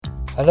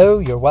Hello,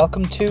 you're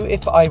welcome to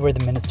If I Were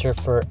the Minister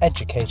for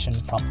Education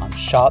from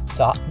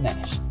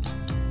Anseo.net.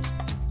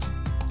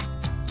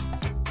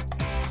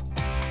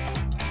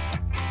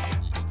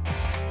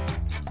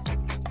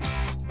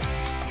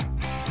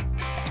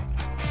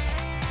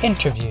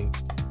 Interview,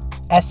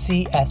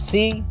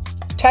 SESE,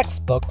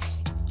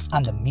 textbooks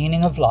and the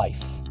meaning of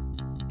life.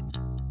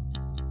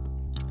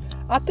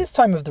 At this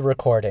time of the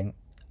recording,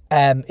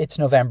 it's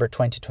November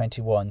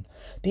 2021,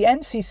 the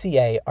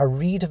NCCA are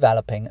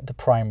redeveloping the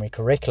primary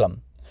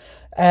curriculum.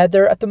 At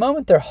the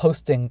moment they're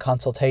hosting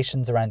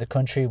consultations around the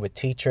country with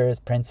teachers,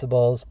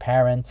 principals,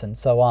 parents and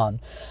so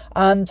on.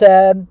 And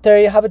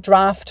they have a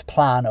draft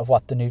plan of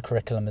what the new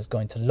curriculum is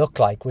going to look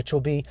like, which will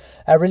be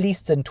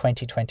released in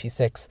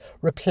 2026,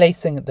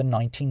 replacing the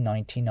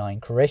 1999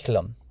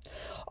 curriculum.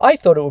 I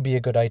thought it would be a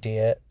good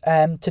idea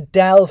to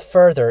delve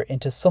further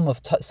into some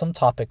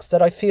topics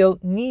that I feel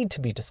need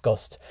to be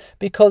discussed,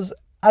 because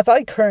as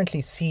I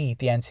currently see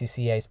the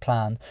NCCA's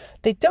plan,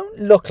 they don't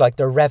look like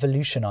they're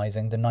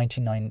revolutionising the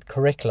 99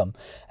 curriculum.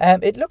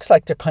 It looks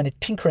like they're kind of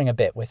tinkering a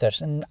bit with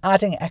it and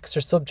adding extra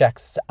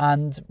subjects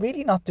and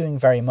really not doing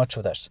very much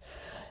with it.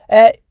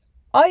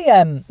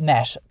 I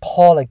met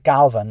Paula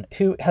Galvin,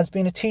 who has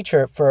been a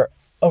teacher for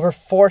over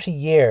 40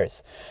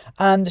 years,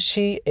 and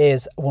she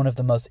is one of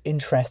the most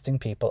interesting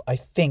people I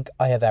think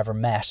I have ever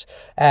met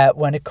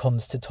when it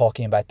comes to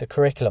talking about the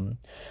curriculum.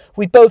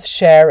 We both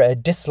share a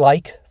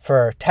dislike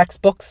for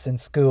textbooks in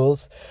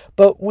schools,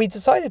 but we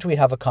decided we'd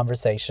have a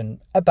conversation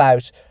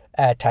about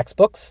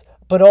textbooks,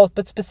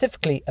 but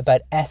specifically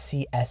about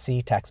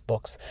SESE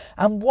textbooks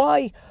and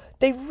why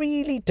they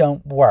really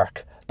don't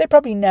work. They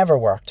probably never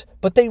worked,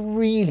 but they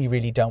really,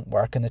 really don't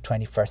work in the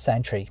 21st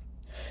century.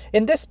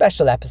 In this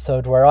special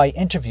episode where I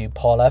interview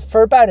Paula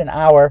for about an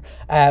hour,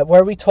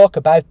 where we talk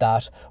about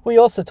that, we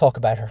also talk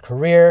about her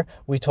career,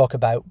 we talk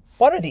about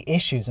what are the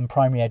issues in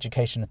primary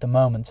education at the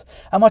moment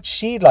and what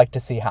she'd like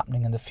to see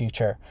happening in the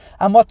future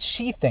and what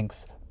she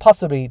thinks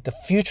possibly the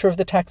future of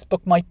the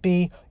textbook might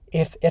be,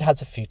 if it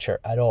has a future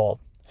at all.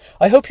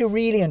 I hope you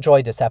really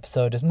enjoyed this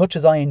episode as much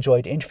as I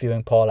enjoyed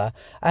interviewing Paula,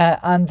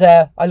 and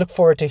I look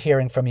forward to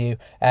hearing from you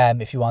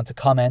if you want to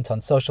comment on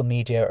social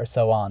media or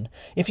so on.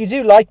 If you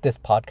do like this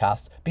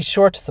podcast, be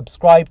sure to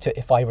subscribe to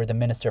If I Were the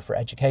Minister for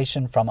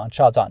Education from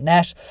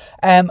Anseo.net,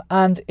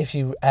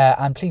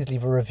 and please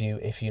leave a review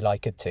if you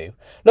like it too.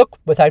 Look,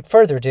 without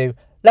further ado,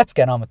 let's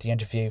get on with the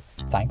interview.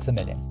 Thanks a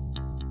million.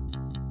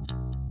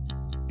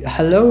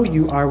 Hello,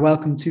 you are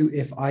welcome to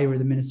If I Were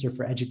the Minister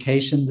for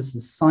Education. This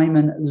is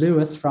Simon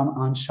Lewis from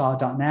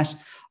Anseo.net.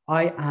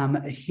 I am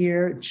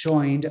here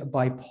joined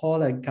by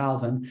Paula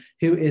Galvin,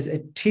 who is a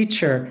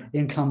teacher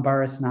in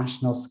Clonburris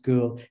National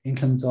School in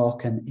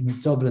Clondalkin in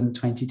Dublin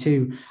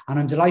 22. And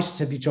I'm delighted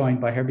to be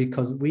joined by her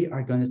because we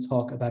are going to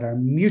talk about our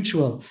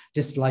mutual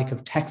dislike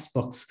of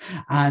textbooks.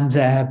 And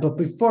but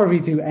before we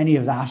do any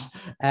of that,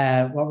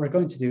 what we're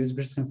going to do is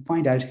we're just going to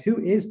find out who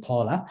is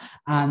Paula.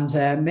 And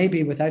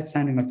maybe without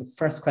sounding like the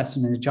first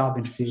question in a job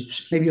interview,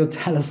 maybe you'll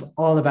tell us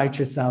all about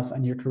yourself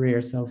and your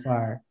career so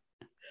far.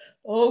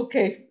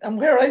 Okay, and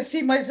where I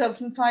see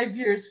myself in 5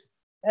 years,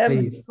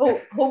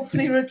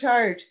 hopefully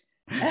retired.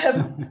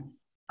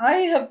 I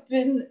have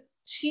been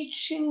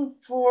teaching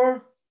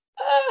for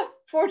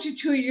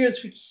 42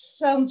 years, which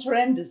sounds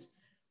horrendous,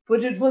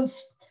 but it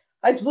was,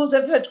 I suppose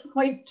I've had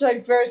quite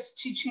diverse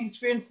teaching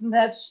experience in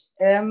that.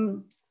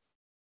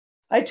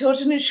 I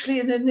taught initially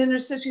in an inner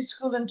city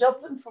school in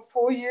Dublin for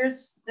 4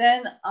 years.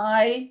 Then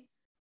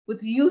with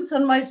the youth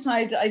on my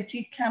side, I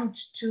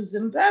decamped to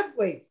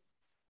Zimbabwe,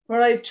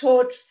 where I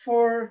taught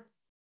for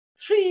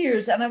 3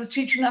 years, and I was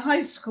teaching a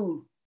high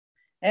school.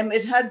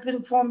 It had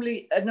been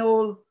formerly an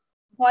old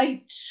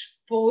white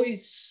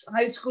boys'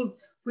 high school,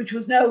 which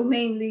was now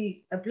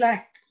mainly a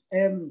black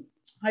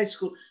high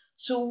school.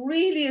 So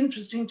really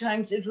interesting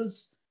times. It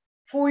was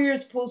 4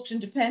 years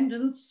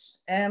post-independence.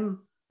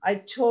 I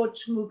taught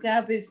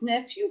Mugabe's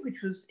nephew,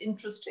 which was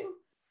interesting,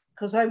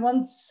 because I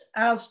once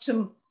asked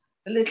him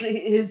a little,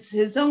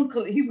 his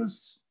uncle,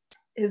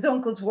 his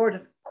uncle's word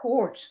of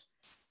court.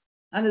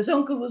 And his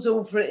uncle was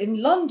over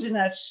in London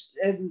at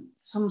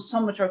some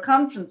summit or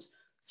conference.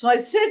 So I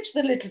said to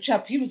the little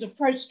chap, he was a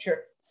first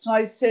year. So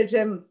I said,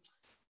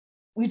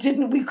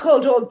 we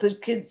called all the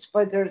kids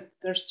by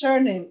their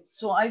surname.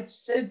 So I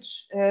said,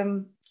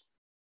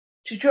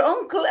 did your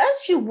uncle,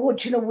 as you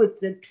would, with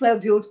the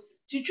 12-year-old,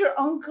 did your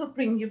uncle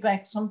bring you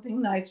back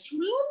something nice from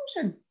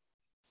London?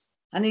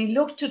 And he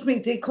looked at me,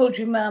 they called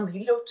you ma'am.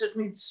 He looked at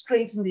me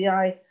straight in the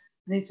eye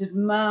and he said,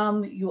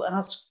 ma'am, you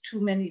ask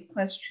too many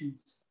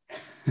questions.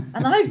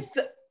 And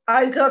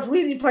I got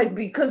really frightened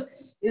because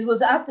it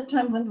was at the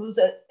time when there was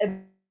a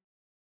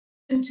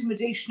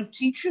intimidation of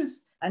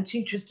teachers and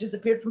teachers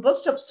disappeared from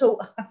bus stops. So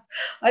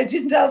I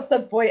didn't ask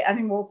that boy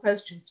any more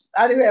questions.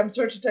 Anyway, I'm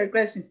sort of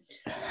digressing.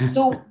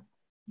 So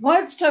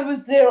whilst I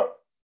was there,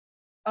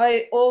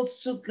 I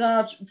also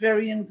got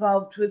very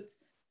involved with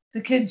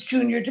the kids'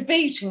 junior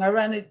debating. I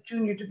ran a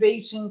junior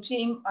debating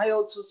team. I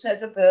also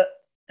set up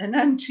an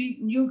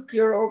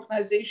anti-nuclear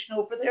organization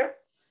over there.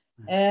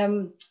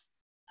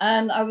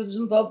 and I was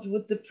involved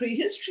with the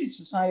Prehistory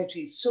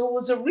Society. So it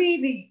was a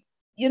really,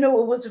 it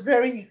was a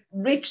very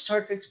rich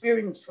sort of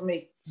experience for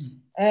me.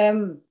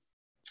 And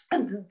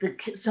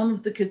some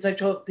of the kids I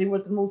taught, they were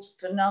the most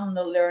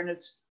phenomenal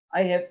learners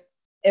I have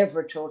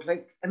ever taught,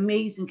 like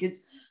amazing kids,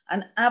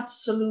 and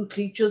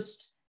absolutely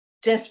just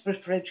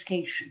desperate for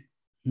education.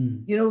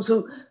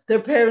 So their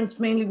parents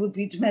mainly would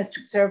be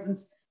domestic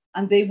servants,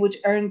 and they would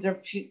earn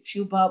their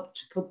few bob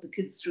to put the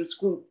kids through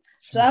school.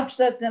 So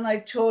after that, then I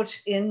taught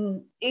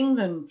in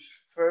England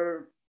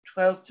for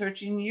 12,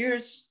 13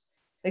 years.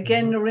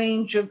 Again, a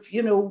range of,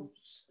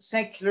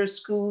 secular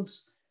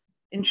schools,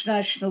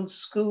 international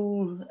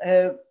school,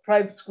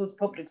 private schools,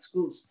 public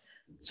schools.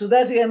 So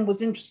that again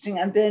was interesting.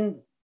 And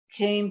then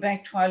came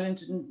back to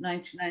Ireland in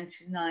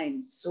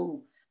 1999.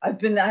 So I've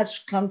been at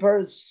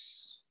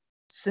Clonburris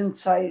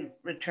since I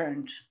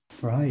returned.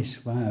 Right,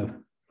 wow.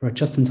 We're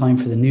just in time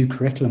for the new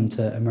curriculum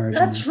to emerge.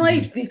 That's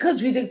right,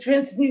 because we'd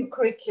experienced a new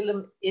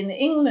curriculum in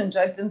England.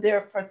 I've been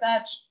there for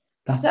that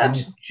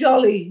right.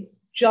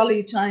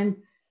 jolly time,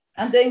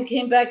 and then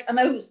came back. And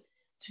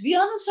to be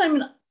honest,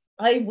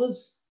 I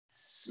was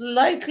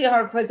slightly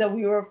horrified that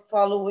we were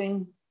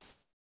following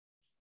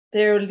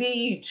their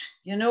lead.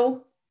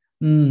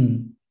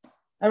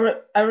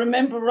 I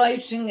remember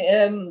writing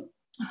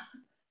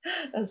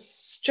a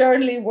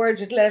sternly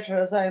worded letter,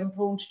 as I am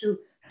prone to do,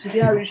 to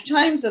the Irish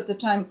Times at the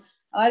time.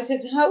 And I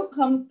said, how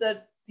come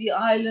that the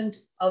island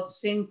of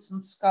saints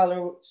and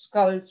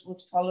scholars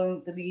was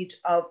following the lead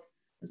of,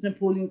 as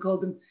Napoleon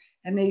called them,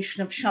 a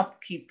nation of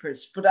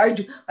shopkeepers? But I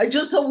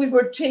just thought we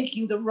were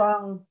taking the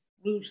wrong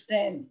route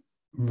then.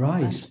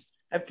 Right.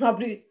 And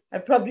I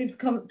probably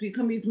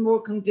become even more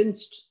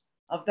convinced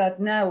of that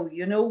now,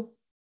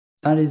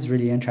 That is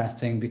really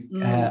interesting.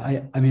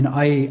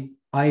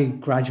 I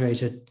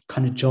graduated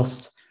kind of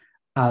just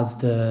as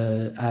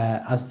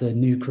the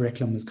new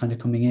curriculum was kind of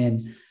coming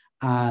in,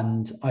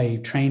 and I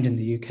trained in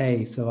the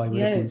UK, so I would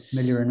have been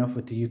familiar enough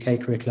with the UK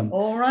curriculum.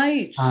 All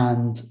right.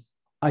 And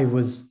I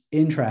was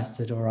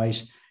interested,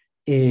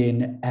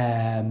 in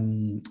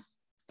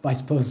I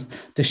suppose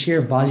the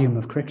sheer volume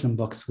of curriculum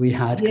books we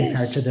had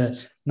compared to the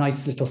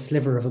nice little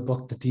sliver of a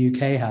book that the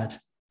UK had.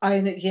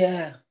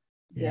 Yeah.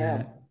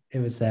 It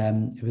was.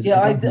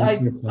 Yeah,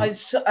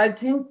 I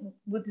think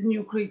with the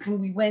new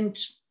curriculum we went.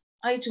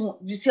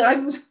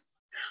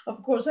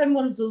 Of course, I'm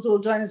one of those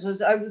old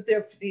dinosaurs. I was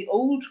there for the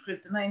old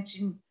curriculum, the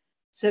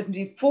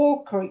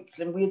 1974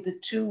 curriculum. We had the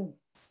 2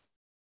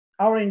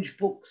 orange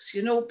books,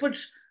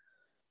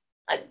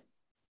 but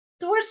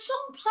there were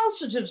some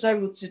positives I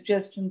would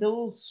suggest in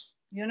those,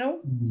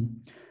 Mm-hmm.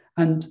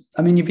 And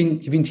I mean, you've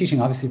been teaching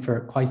obviously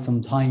for quite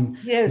some time.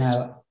 Yes.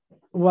 Now,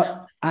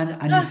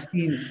 and you've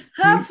seen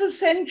half a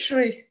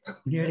century.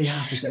 Nearly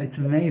half. It's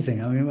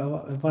amazing. I mean,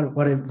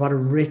 what a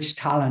rich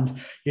talent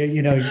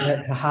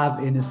to have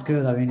in a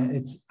school. I mean,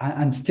 it's,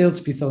 and still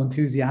to be so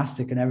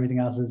enthusiastic and everything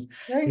else is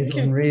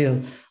unreal.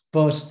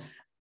 But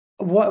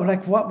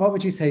what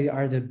would you say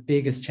are the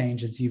biggest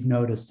changes you've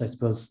noticed, I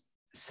suppose,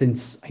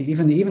 since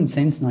even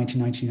since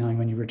 1999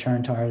 when you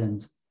returned to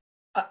Ireland?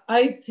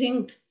 I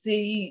think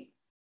the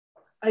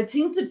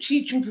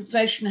teaching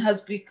profession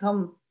has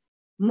become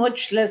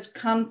much less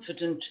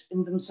confident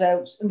in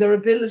themselves and their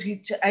ability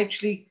to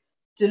actually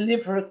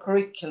deliver a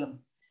curriculum.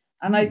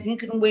 And I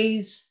think in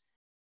ways,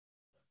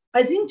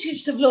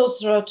 teachers have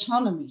lost their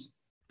autonomy.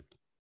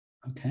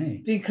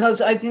 Okay.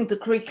 Because I think the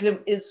curriculum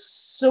is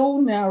so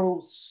narrow,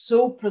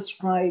 so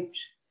prescribed,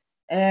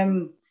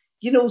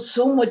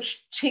 so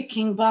much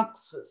ticking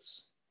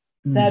boxes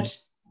that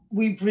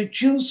we've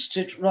reduced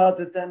it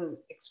rather than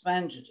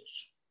expanded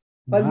it.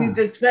 Well, we've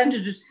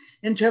expanded it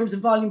in terms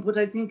of volume, but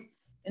I think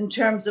in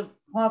terms of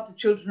what the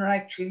children are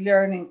actually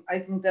learning, I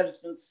think that has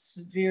been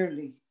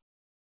severely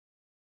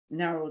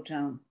narrowed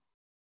down.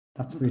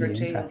 That's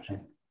really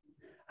interesting.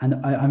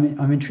 And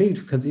I'm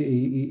intrigued because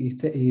you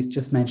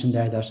just mentioned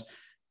there that,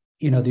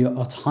 the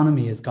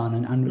autonomy is gone.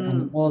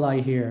 And all I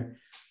hear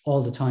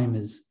all the time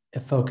is a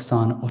focus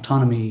on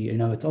autonomy.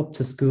 It's up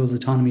to schools'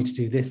 autonomy to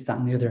do this, that,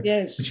 and the other.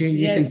 Yes. But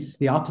you think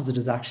the opposite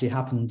has actually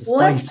happened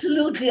despite... Oh,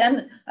 absolutely.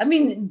 And I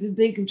mean,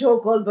 they can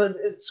talk all about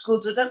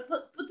schools or that,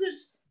 but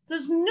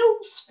there's no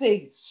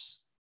space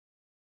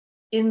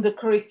in the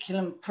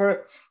curriculum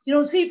for,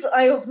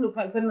 I often look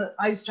like when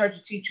I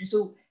started teaching,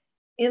 so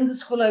in the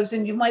school I was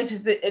in, you might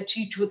have a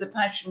teacher with a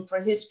passion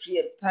for history,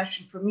 a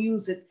passion for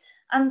music.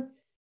 And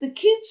the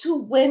kids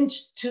who went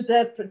to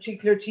that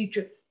particular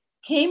teacher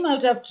came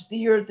out after the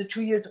year, the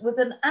 2 years, with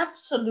an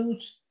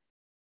absolute,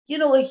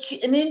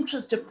 an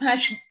interest, a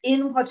passion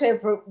in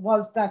whatever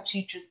was that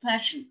teacher's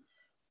passion.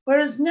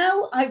 Whereas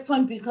now I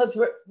find, because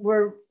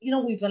we're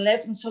we've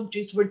 11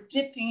 subjects, we're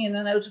dipping in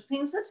and out of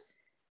things, that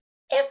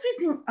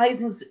everything I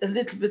think is a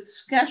little bit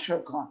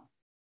scattergun.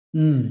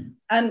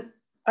 And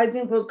I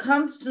think we're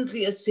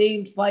constantly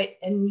assailed by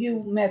a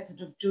new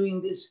method of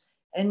doing this,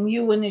 a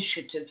new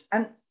initiative.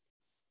 And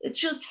it's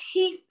just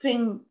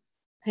heaping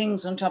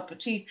things on top of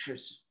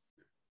teachers.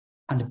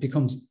 And it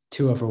becomes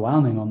too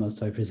overwhelming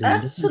almost, I presume.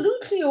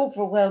 Absolutely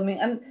overwhelming.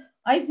 And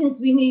I think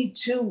we need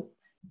to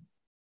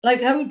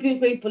like, I would be a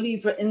great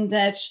believer in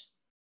that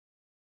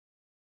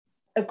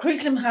a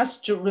curriculum has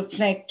to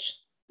reflect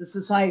the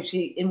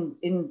society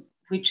in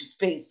which it's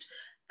based,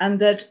 and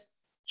that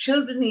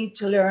children need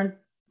to learn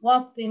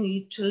what they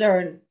need to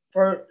learn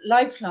for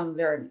lifelong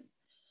learning.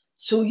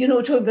 So,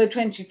 talking about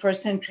 21st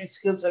century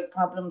skills like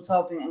problem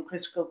solving and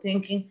critical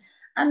thinking,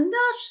 and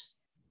not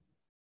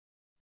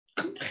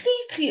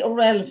completely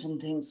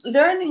irrelevant things,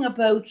 learning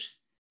about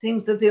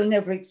things that they'll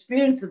never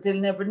experience, that they'll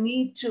never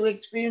need to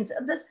experience,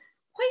 and that,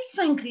 quite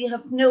frankly,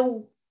 there's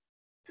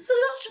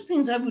a lot of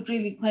things I would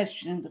really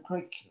question in the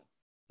curriculum.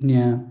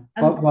 Yeah.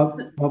 What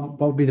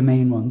would be the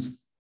main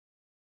ones?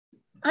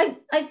 I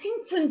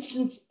think, for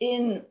instance,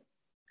 in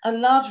a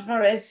lot of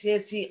our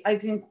SESE, I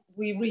think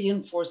we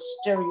reinforce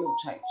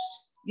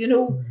stereotypes.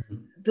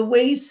 The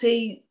way,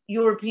 say,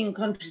 European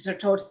countries are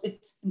taught,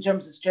 it's in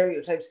terms of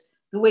stereotypes,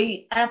 the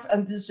way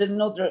and this is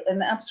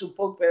an absolute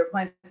bugbear of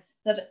mine,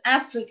 that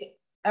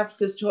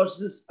Africa's taught as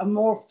this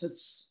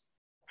amorphous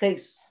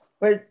place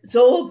where it's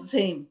all the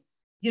same,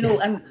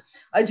 yes. And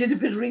I did a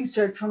bit of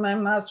research for my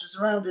master's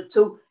around it.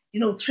 So,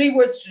 3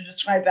 words to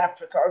describe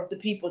Africa, or the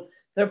people: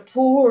 they're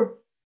poor,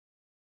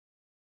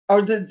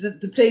 or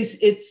the place,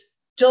 it's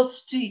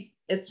dusty,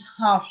 it's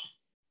hot,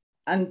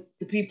 and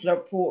the people are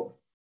poor.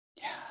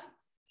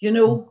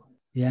 Yeah.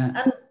 Yeah.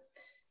 And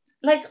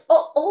like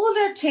all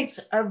our texts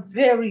are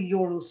very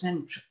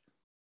Eurocentric,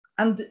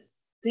 and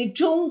they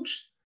don't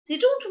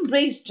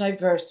embrace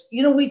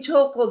diversity. We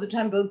talk all the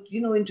time about,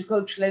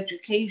 intercultural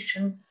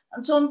education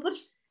and so on, but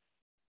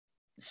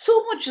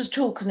so much is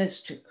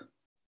tokenistic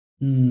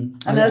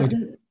and has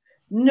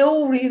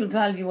no real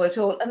value at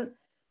all. And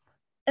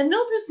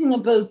another thing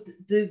about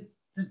the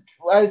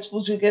I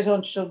suppose we'll get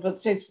on to talk about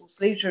the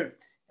textbooks later,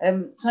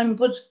 Simon,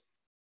 but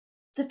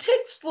the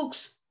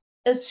textbooks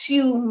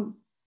assume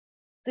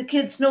the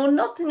kids know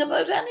nothing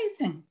about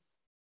anything.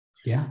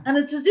 Yeah. And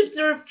it's as if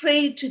they're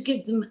afraid to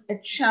give them a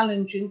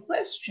challenging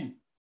question.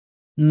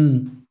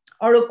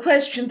 Or a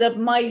question that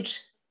might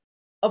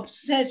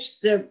upset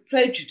their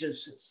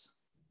prejudices.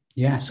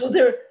 Yes. So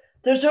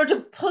they're sort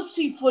of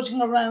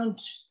pussyfooting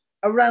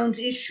around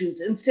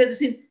issues instead of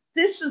saying,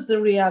 this is the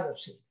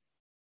reality.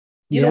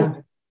 You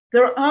know,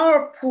 there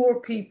are poor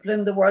people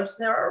in the world,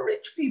 there are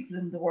rich people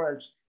in the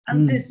world,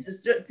 and this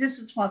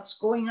is what's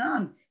going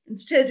on.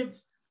 Instead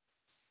of,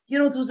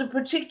 there was a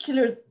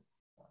particular,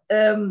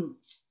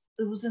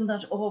 it was in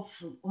that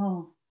awful,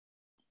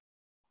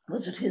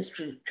 was it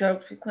history,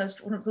 geography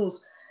question, one of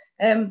those,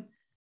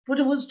 but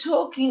it was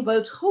talking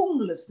about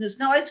homelessness.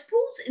 Now, I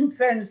suppose, in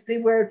fairness, they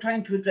were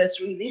trying to address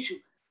a real issue.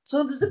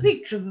 So there's a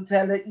picture of a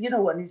fella,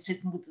 and he's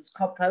sitting with his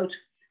cup out.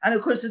 And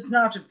of course, it's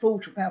not a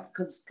photograph,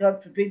 because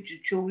God forbid you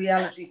show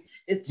reality.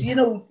 It's, you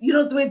know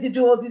the way they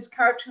do all these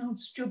cartoon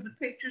stupid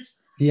pictures.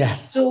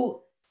 Yes.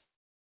 So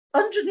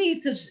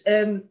underneath it,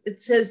 it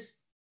says,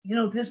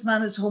 this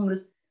man is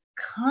homeless.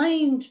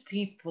 Kind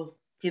people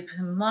give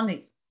him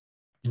money.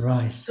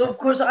 Right. So, of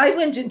course, I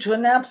went into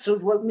an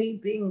absolute, well, me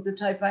being the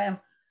type I am,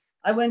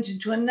 I went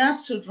into an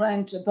absolute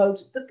rant about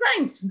the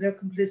banks and their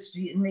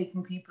complicity in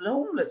making people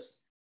homeless.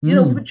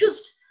 But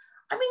just,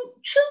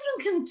 children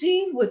can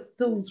deal with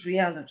those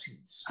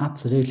realities.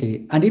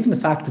 Absolutely. And even the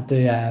fact that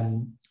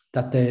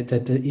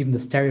even the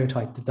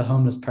stereotype that the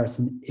homeless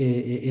person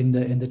in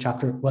the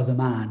chapter was a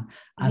man,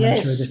 and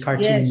I'm sure the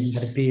cartoon he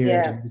had a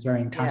beard and was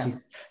wearing tatty,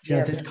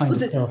 this kind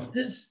of stuff.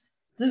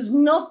 There's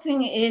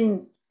nothing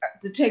in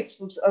the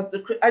textbooks of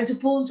I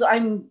suppose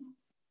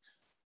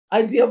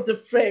I'd be of the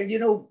Freire,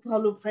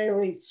 Paulo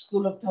Freire's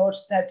school of thought,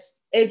 that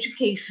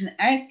education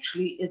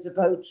actually is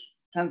about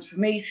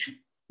transformation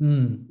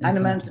and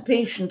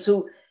emancipation.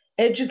 So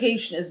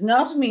education is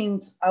not a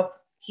means of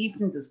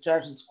keeping the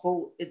status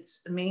quo.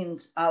 It's a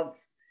means of,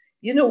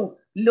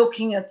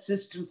 looking at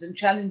systems and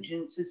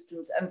challenging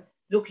systems and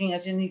looking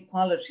at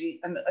inequality.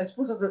 And I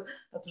suppose at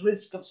the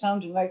risk of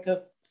sounding like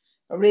a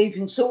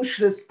raving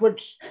socialist, but,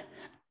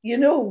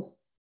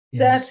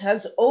 that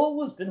has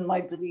always been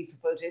my belief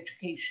about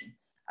education.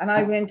 And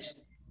I went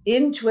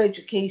into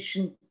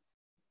education,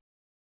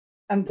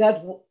 and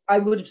that I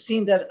would have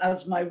seen that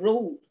as my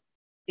role,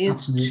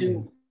 is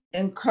to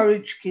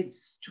encourage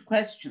kids to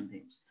question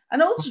things,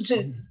 and also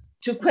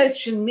to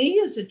question me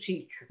as a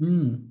teacher.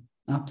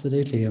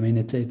 Absolutely. I mean,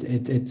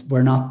 it's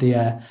we're not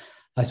the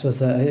I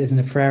suppose isn't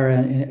it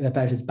Freire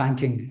about his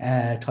banking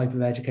type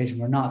of education?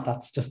 We're not.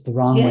 That's just the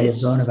wrong way of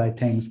going about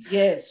things.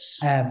 Yes.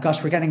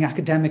 Gosh, we're getting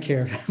academic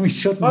here. We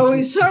shouldn't. Oh,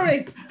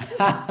 sorry.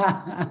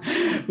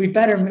 we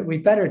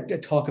better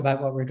talk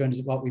about what we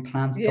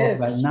plan to talk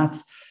about, and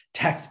that's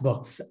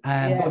textbooks.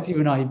 Both you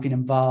and I have been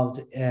involved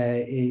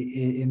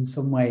in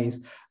some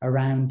ways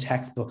around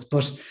textbooks,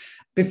 but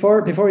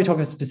before we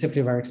talk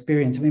specifically of our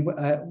experience,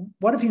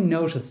 what have you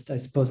noticed? I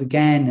suppose,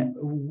 again,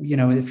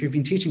 if you've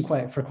been teaching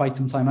for quite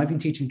some time, I've been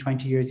teaching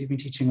 20 years, you've been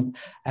teaching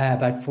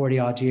about 40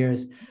 odd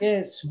years.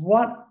 Yes.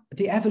 What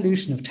the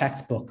evolution of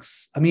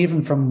textbooks?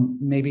 Even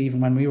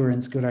when we were in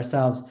school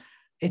ourselves,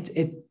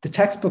 the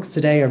textbooks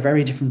today are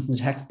very different from the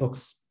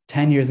textbooks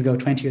 10 years ago,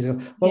 20 years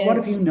ago. Well, what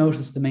have you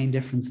noticed the main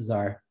differences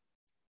are?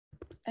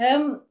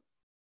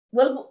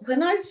 Well,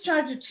 when I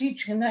started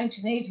teaching in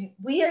 1980,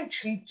 we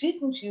actually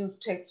didn't use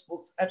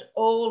textbooks at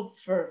all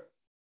for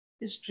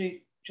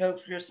history,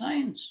 geography, or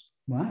science.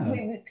 Wow.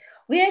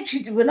 We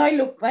actually, when I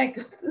look back,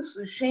 this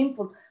is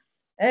shameful.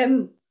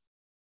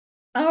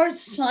 Our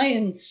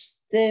science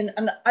then,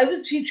 and I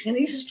was teaching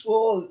in East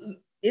Wall,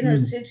 inner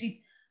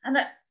city, and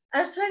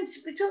our science,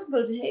 we talk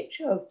about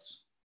hedgehogs.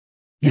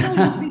 You know,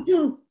 you'd be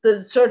doing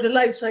the sort of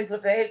life cycle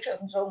of a hedgehog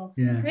and so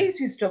on,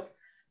 crazy stuff.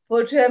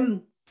 But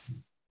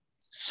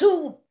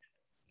so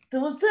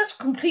there was that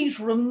complete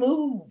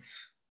remove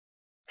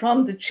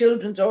from the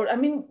children's, or I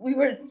mean,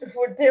 we're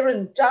there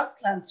in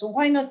Docklands, so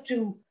why not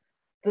do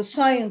the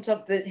science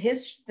of the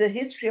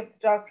history of the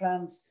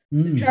Docklands,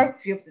 the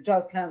geography of the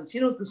Docklands,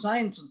 you know, the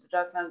science of the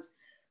Docklands.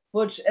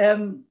 But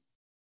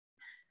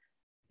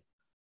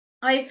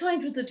I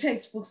find with the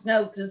textbooks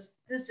now, there's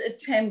this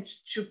attempt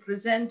to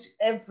present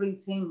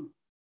everything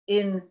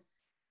in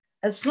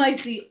a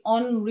slightly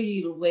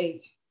unreal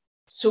way.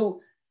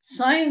 So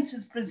science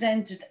is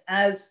presented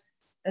as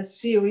a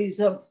series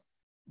of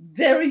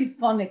very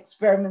fun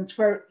experiments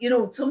where, you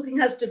know, something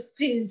has to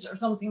fizz or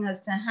something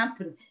has to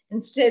happen,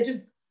 instead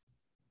of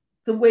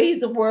the way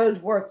the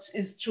world works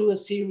is through a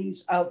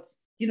series of,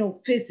 you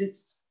know,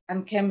 physics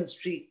and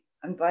chemistry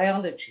and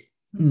biology.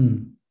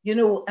 You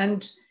know,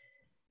 and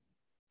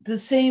the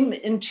same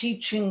in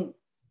teaching.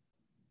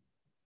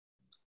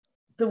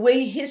 The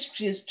way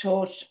history is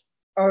taught,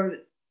 or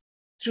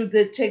through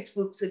the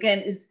textbooks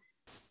again, is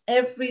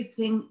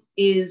everything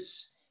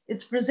is,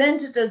 it's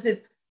presented as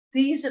if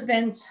these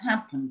events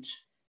happened,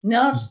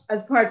 not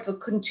as part of a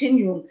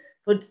continuum,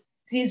 but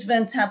these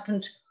events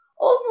happened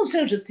almost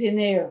out of thin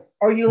air.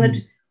 Or you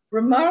had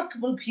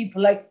remarkable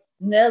people like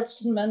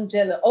Nelson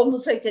Mandela,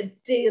 almost like a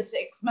deus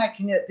ex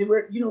machina. They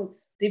were, you know,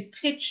 they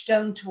pitch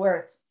down to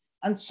earth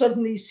and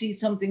suddenly see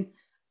something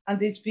and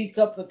they speak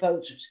up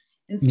about it.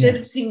 Instead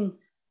of seeing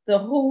the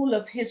whole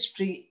of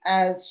history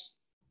as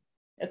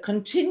a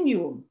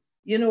continuum,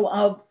 you know,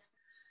 of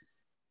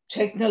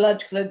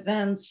technological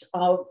advance,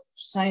 of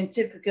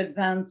scientific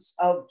advance,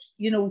 of,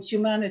 you know,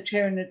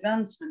 humanitarian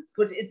advancement.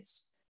 But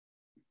it's,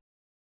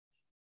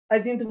 I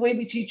think the way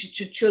we teach it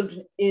to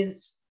children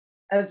is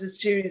as a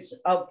series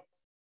of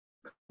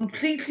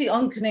completely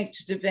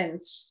unconnected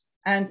events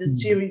and a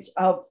series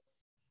of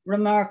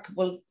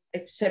remarkable,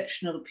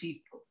 exceptional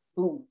people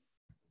who,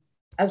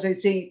 as I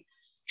say,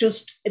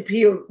 just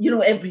appear, you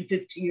know, every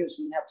 50 years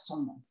we have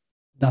someone.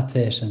 That's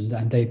it. And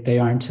they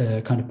aren't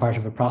a kind of part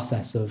of a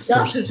process of...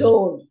 Not at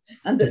all.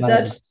 And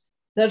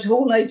that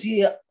whole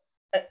idea,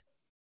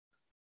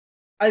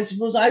 I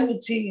suppose I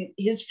would see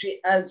history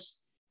as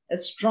a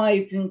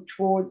striving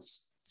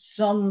towards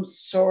some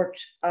sort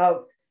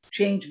of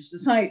change of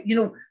society, you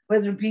know,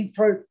 whether it be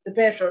for the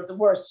better or the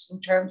worse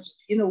in terms of,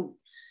 you know,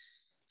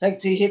 like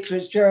say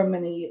Hitler's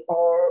Germany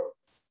or,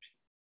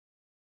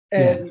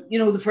 you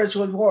know, the First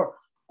World War,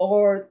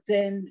 or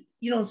then,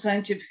 you know,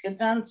 scientific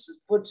advances,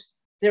 but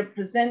they're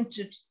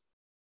presented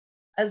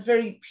as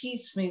very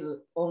piecemeal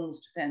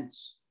almost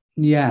events.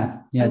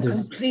 And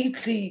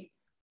completely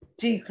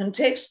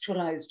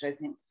decontextualized, I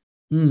think.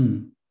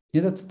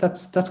 Yeah,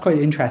 that's quite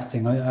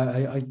interesting.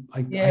 I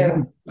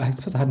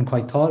suppose I hadn't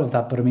quite thought of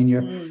that, but I mean,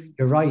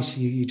 you're right.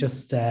 You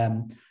just you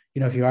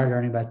know, if you are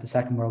learning about the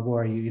Second World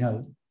War, you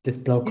know, this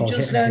bloke called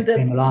Hitler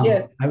came along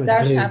out of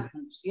the blue.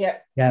 Happened.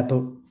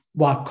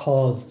 But what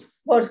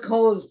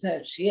caused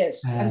that?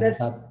 Yes, and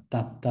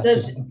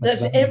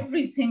that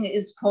everything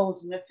is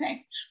cause and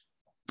effect.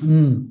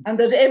 And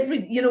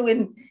that you know,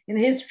 in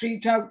history,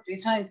 geography,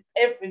 science,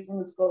 everything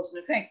is cause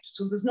and effect.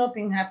 So there's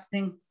nothing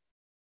happening.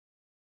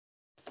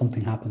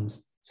 Something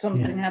happens.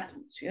 Something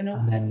happens, you know.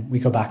 And then we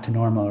go back to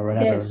normal or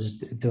whatever,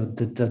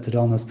 the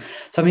dullness.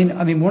 So I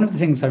mean, one of the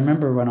things I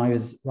remember when I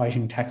was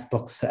writing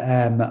textbooks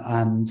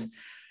and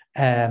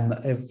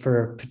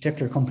for a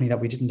particular company that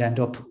we didn't end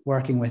up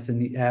working with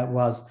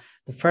was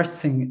the first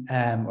thing,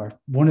 or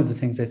one of the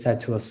things they said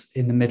to us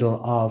in the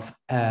middle of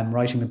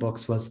writing the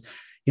books was,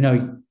 you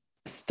know,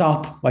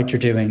 stop what you're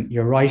doing.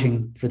 You're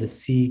writing for the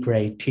C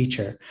grade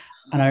teacher.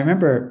 And I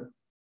remember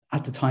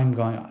at the time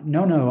going,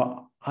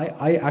 no,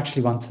 I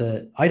actually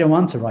I don't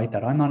want to write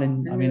that. I'm not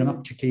in, I mean, I'm not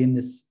particularly in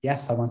this.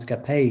 Yes, I want to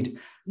get paid.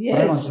 Yes.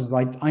 But I want to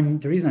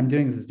write, the reason I'm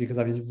doing this is because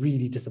I was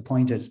really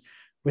disappointed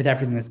with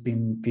everything that's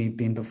been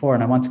before.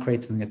 And I want to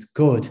create something that's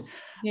good.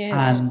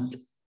 Yes. And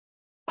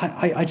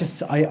I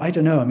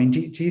don't know. I mean,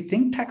 do you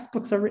think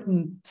textbooks are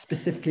written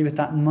specifically with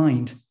that in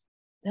mind?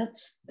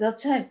 That's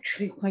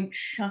actually quite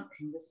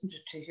shocking, isn't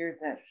it, to hear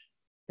that?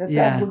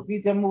 That would be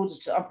the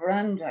modus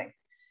operandi.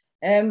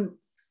 And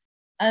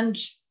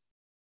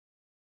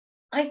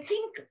I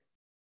think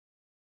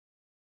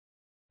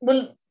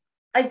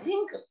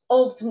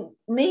often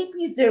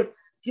maybe the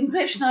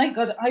impression I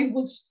got, I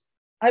was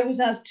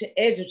asked to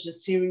edit a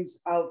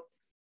series of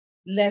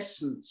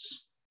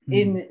lessons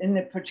in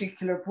a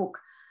particular book.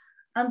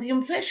 And the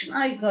impression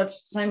I got,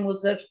 Simon,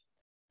 was that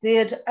they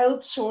had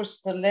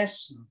outsourced the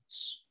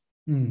lessons.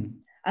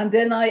 And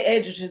then I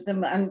edited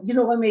them and, you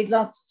know, I made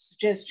lots of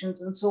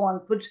suggestions and so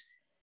on, but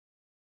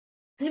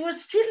they were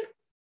still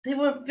they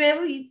were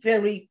very,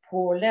 very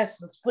poor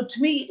lessons. But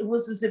to me, it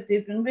was as if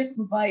they'd been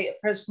written by a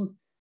person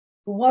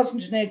who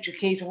wasn't an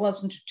educator,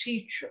 wasn't a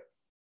teacher.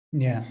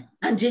 Yeah.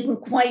 And didn't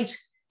quite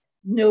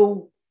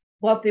know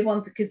what they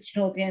want the kids to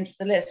know at the end of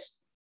the lesson.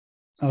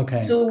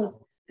 Okay.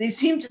 So they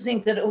seem to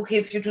think that, okay,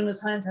 if you're doing a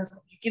science lesson,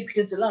 you give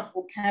kids a lot of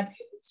vocabulary.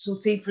 So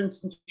say, for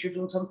instance, you're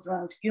doing something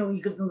around,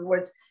 you give them the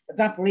words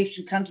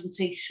evaporation,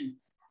 condensation.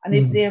 And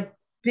if they have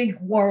big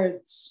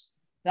words,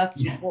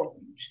 that's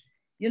important.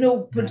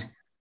 But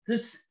there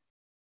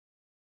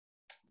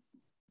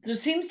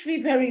seems to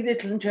be very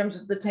little in terms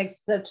of the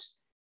text that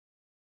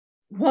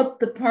what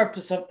the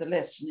purpose of the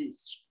lesson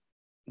is.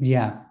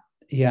 Yeah.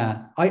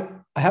 I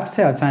have to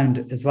say, I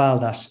found as well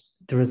that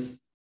there was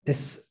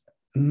this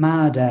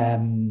mad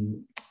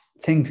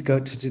thing to go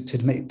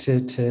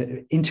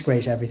to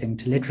integrate everything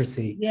to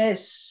literacy.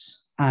 Yes.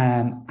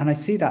 And I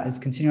see that as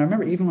continuing. I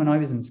remember even when I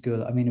was in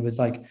school, I mean, it was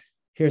like,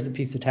 here's a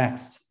piece of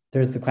text,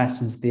 there's the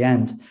questions at the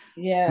end.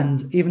 Yeah.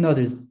 And even though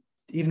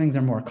things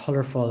are more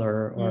colorful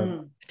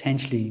or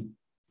potentially,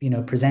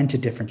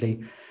 presented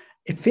differently,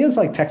 it feels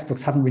like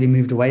textbooks haven't really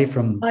moved away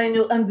from. I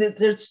know, and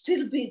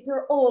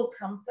they're all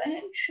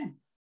comprehension.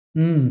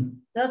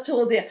 That's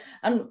all they are.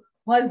 And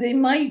while they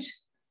might,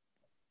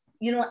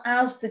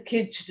 ask the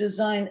kid to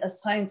design a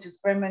science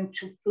experiment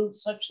to prove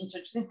such and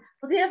such thing,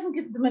 but they haven't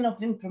given them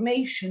enough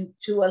information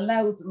to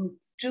allow them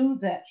to do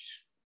that.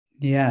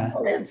 Yeah.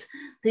 Or else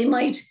they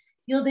might,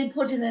 they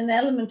put in an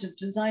element of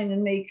design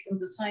and make in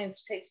the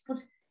science text,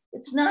 but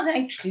it's not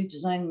actually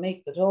design and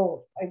make at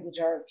all, I would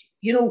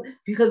argue,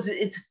 because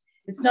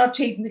it's not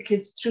taking the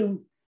kids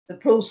through the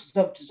process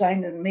of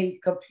design and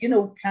make, of,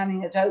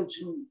 planning it out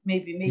and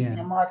maybe making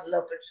a model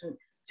of it and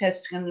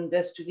testing and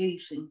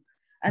investigating.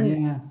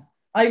 And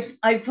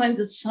I find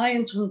the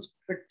science ones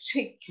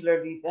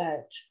particularly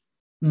bad.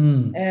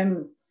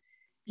 In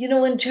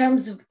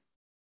terms of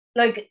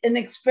like an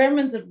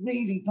experiment that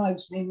really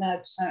drives me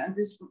mad, and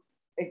this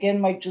again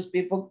might just be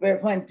a bugbear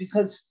of mine,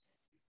 because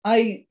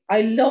I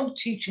love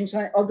teaching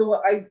science, although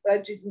I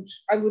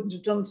wouldn't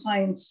have done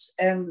science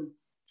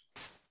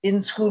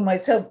in school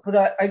myself,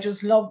 but I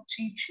just love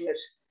teaching it.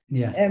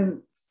 Yes.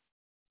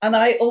 And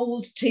I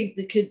always take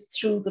the kids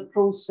through the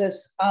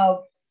process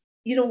of,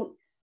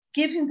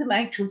 giving them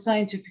actual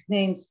scientific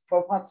names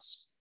for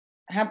what's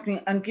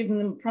happening and giving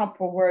them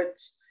proper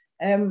words.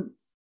 And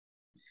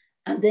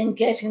then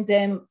getting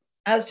them,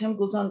 as time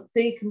goes on,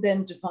 they can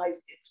then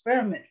devise the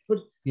experiment. But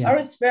our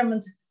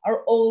experiments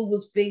are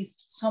always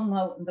based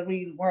somehow in the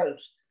real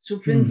world. So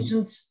for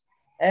instance,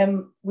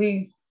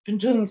 we've been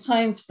doing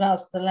science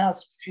class the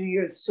last few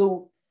years.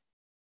 So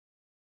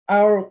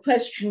our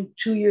question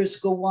 2 years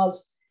ago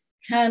was,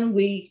 can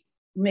we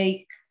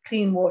make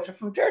clean water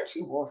from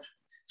dirty water?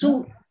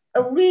 So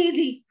a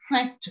really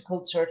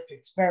practical sort of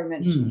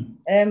experiment.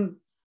 And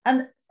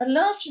a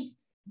lot of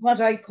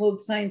what I call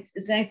science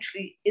is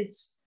actually,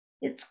 it's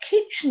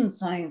kitchen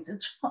science.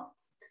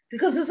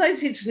 Because as I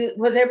say,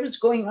 whatever's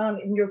going on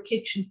in your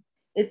kitchen,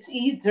 it's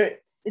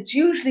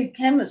usually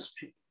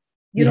chemistry,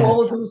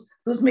 all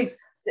those mix,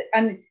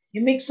 and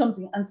you mix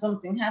something and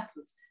something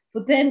happens.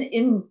 But then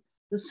in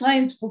the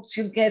science books,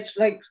 you'll get,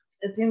 like,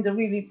 a thing they're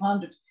really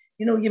fond of,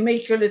 you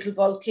make your little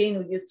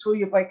volcano, you throw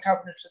your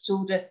bicarbonate of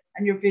soda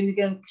and your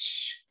vinegar, and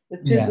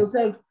it fizzles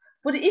out.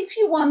 But if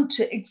you want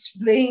to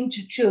explain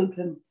to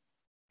children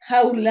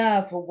how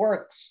lava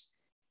works,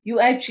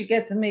 you actually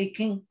get them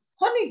making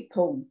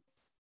honeycomb.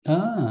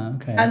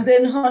 Okay. And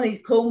then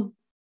honeycomb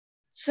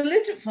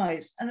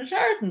solidifies and it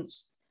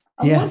hardens.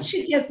 And once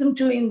you get them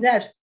doing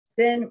that,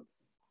 then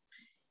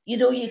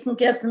you can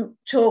get them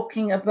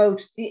talking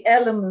about the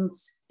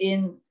elements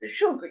in the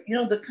sugar,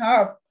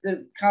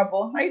 the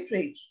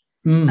carbohydrate.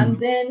 And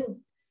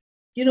then,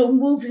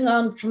 moving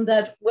on from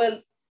that,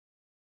 well,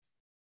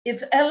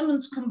 if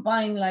elements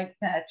combine like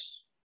that,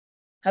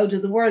 how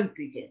did the world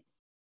begin?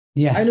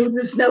 Yes. I know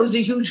this now is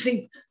a huge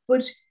leap,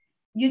 but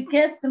you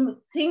get them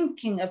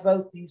thinking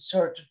about these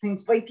sort of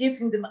things by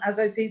giving them, as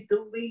I say, the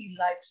real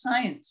life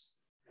science.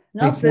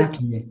 Not that,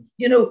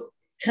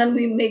 can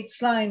we make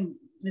slime?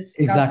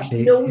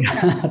 Exactly. No, we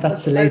can't.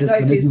 That's the latest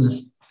one, isn't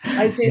it?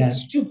 I say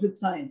it's stupid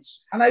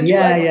science. And I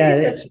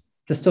it's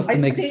the stuff that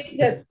makes... I say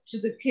that to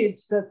the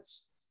kids,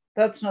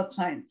 that's not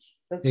science.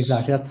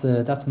 Exactly.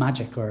 That's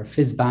magic or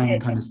fizz bang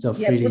kind of stuff,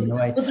 really, in a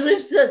way. But there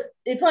is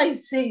if I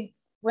say,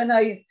 when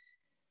I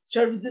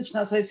started with this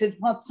class, I said,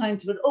 what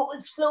science about? Oh,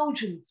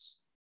 explosions.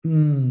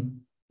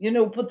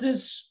 But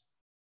there's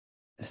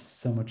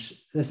so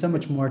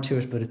much more to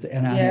it, but it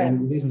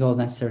isn't all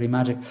necessarily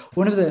magic.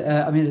 One of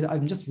the,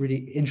 I'm just really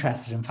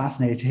interested and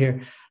fascinated to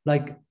hear,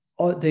 like,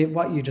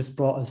 what you just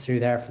brought us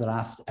through there for the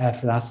last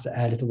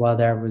little while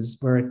there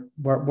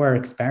were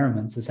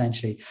experiments,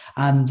 essentially.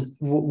 And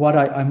what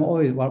I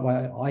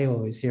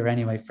always hear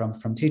anyway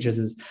from teachers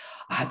is,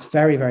 it's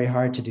very, very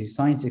hard to do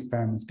science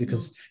experiments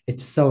because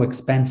it's so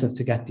expensive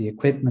to get the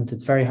equipment.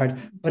 It's very hard.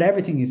 But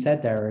everything you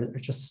said there are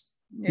just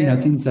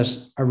things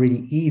that are really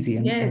easy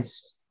and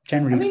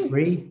generally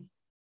free.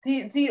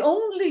 The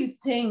only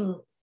thing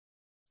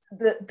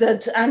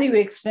that anyway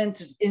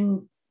expensive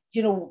in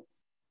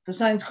the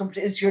science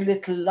company is your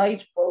little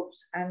light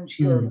bulbs and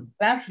your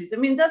batteries. I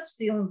mean, that's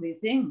the only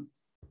thing.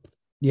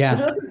 Yeah.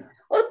 But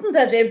other than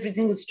that,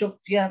 everything is stuff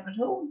you have at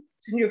home.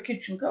 It's in your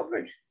kitchen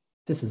cupboard.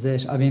 This is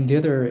it. I mean, the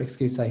other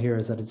excuse I hear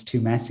is that it's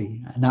too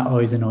messy, and that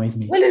always annoys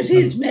me. Well, it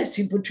is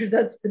messy, but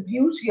that's the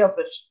beauty of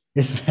it.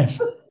 Isn't it?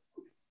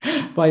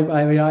 But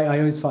I mean, I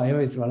always,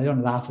 well, I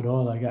don't laugh at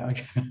all.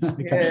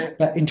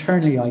 But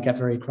internally, I get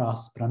very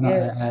cross. But I'm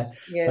not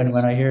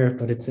when I hear it.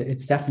 But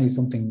it's definitely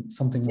something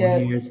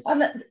one hears.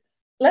 And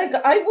like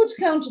I would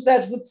counter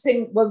that with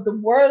saying, well, the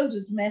world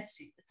is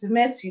messy. It's a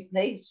messy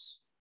place,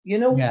 you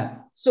know. Yeah.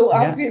 So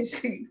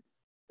obviously,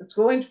 it's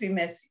going to be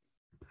messy.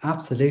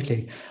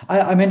 Absolutely.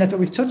 I mean, I thought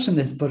we've touched on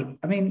this, but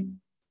I mean,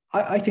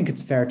 I think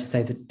it's fair to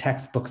say that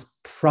textbooks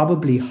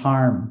probably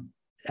harm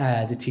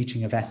the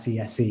teaching of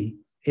SESE.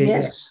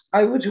 Yes,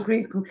 I would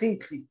agree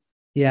completely.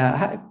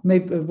 Yeah,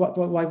 maybe. What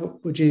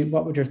would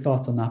your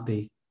thoughts on that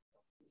be?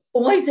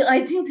 Oh,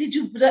 I think they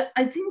do, but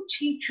I think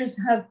teachers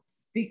have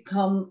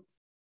become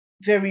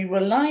very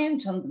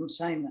reliant on them,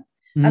 Simon.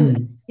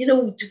 And you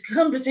know, the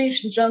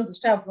conversations around the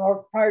staff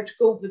or prior to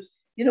COVID,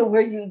 you know,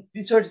 where you'd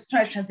be sort of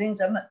thrashing things,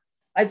 and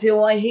I'd say,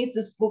 oh, I hate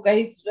this book, I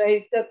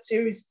hate that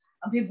series,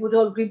 and people would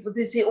all agree, but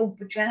they say, oh,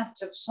 but you have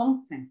to have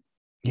something.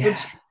 Yeah.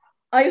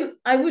 But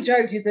I would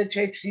argue that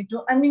you actually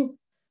don't. I mean,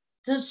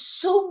 there's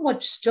so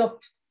much stuff,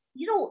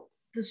 you know,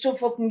 the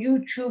stuff up on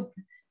YouTube,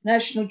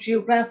 National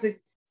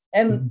Geographic,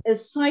 a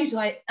site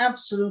I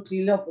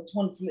absolutely love, it's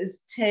wonderful,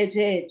 is TED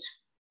Ed.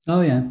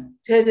 Oh, yeah.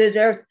 TED Ed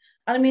Earth.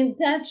 And I mean,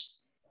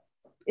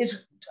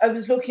 I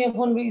was looking at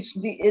one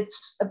recently,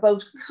 it's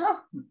about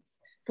cotton,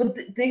 but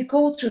they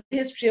go through the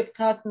history of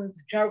cotton,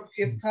 the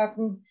geography of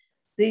cotton,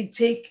 they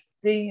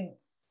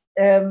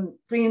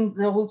bring in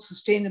the whole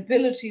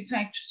sustainability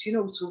factors, you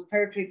know, so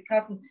fair trade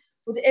cotton,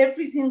 but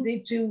everything they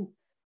do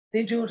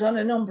it on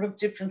a number of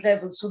different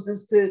levels. So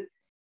there's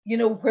you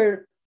know,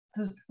 where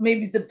there's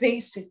maybe the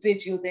basic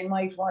video they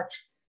might watch.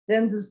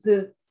 Then there's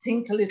the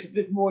think a little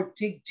bit more,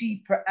 dig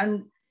deeper.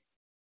 And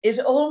it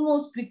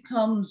almost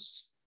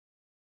becomes,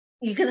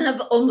 you can have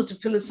almost a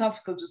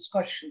philosophical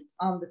discussion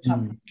on the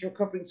topic you're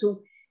covering.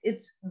 So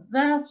it's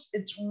vast,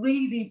 it's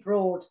really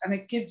broad, and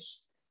it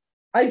gives,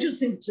 I just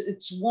think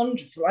it's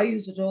wonderful. I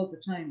use it all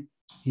the time.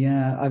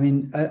 Yeah, I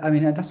mean,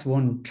 that's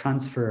one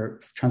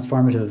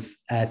transformative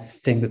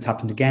thing that's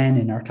happened again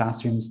in our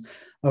classrooms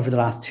over the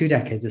last 2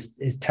 decades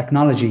is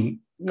technology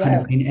kind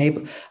of being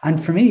able.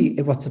 And for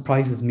me, what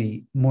surprises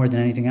me more than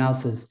anything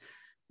else is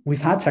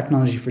we've had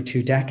technology for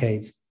 2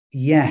 decades,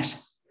 yet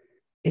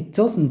it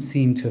doesn't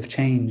seem to have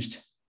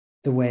changed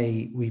the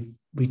way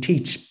we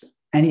teach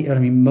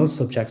most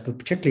subjects, but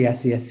particularly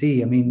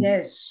SESE. I mean,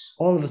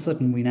 all of a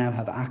sudden we now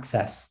have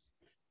access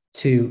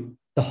to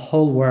the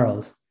whole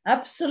world.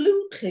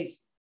 Absolutely.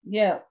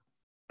 Yeah.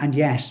 And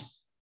yet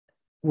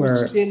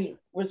we're still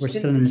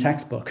in a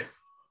textbook.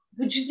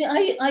 But you see,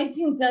 I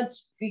think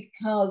that's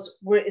because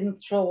we're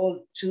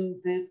enthralled to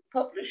the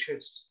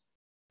publishers.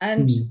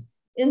 And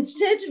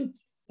instead of,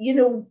 you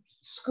know,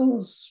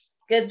 schools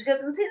get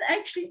together and saying,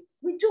 actually,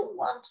 we don't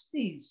want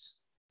these.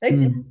 Like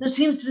there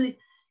seems to be,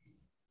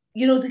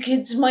 you know, the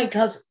kids in my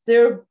class,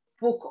 their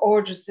book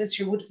orders this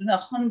year would have been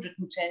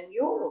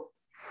 €110.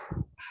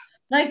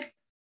 Like,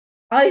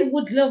 I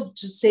would love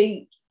to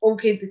say,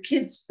 okay, the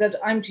kids that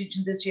I'm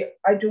teaching this year,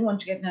 I don't want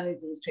to get any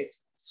of those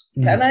textbooks.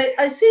 Yeah. And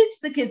I say to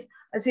the kids,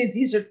 I say,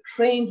 these are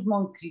trained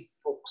monkey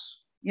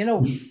books. You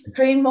know, the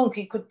trained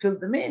monkey could fill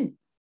them in.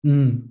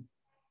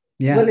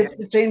 Yeah. Well, if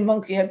the trained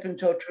monkey had been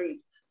taught to read.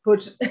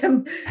 But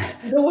you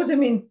know what I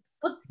mean?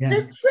 But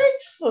they're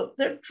dreadful.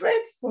 They're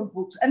dreadful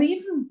books. And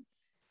even,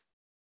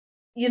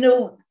 you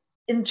know,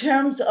 in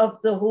terms of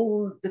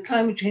the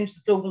climate change,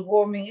 the global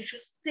warming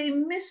issues, they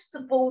missed the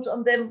boat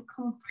on them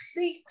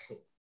completely.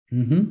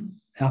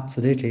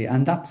 Absolutely.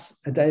 And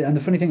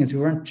the funny thing is, we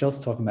weren't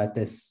just talking about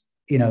this,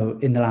 you know,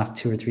 in the last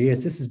 2 or 3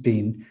 years. This has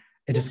been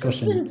a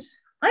discussion.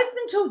 I've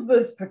been talking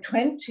about it for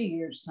 20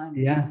 years, Simon.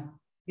 Yeah.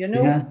 You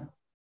know? Yeah.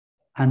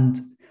 And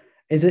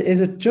is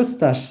it just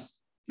that,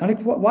 like,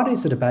 what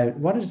is it about?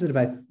 What is it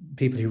about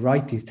people who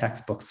write these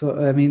textbooks?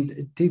 So, I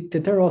mean,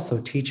 they're also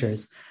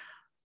teachers.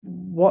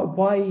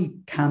 Why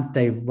can't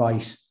they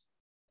write?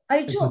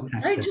 I think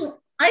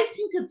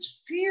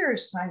it's fear,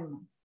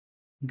 Simon.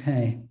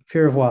 Okay.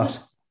 Fear of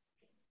what?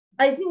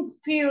 I think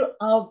fear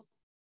of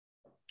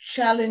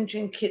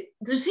challenging kids.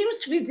 There seems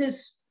to be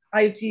this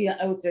idea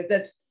out there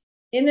that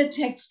in a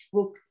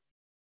textbook,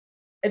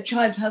 a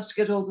child has to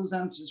get all those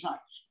answers right.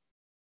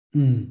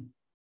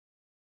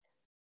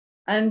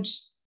 And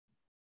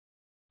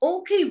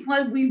okay,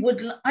 while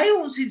I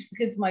always say to the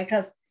kids in my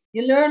class,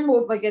 you learn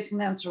more by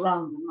getting an answer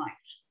wrong than right.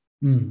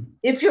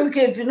 If you're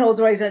given all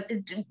the right,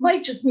 it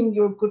might just mean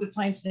you're good at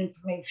finding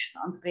information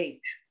on the page,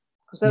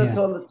 because that's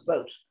all it's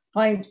about.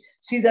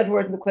 See that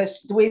word in the question.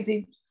 The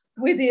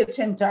way they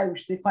attempt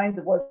Irish, they find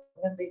the word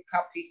and they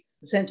copy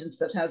the sentence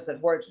that has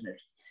that word in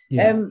it.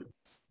 Yeah.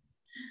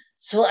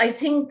 So I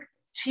think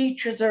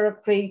teachers are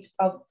afraid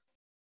of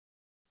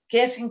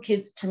getting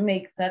kids to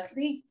make that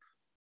leap.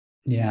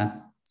 Yeah.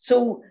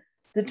 So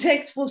the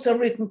textbooks are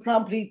written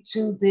probably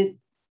to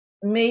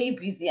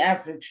maybe the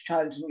average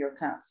child in your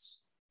class,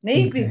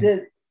 maybe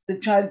the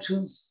child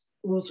who's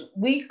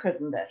weaker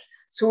than that.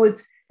 So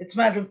it's a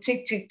matter of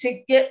tick, tick,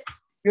 tick. Get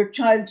your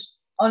child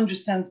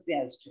understands the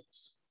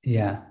Aztecs.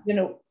 Yeah.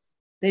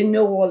 They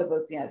know all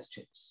about the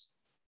Aztecs.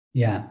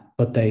 Yeah,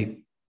 but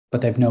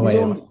they've no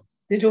way of.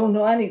 They don't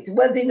know anything.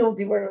 Well, they know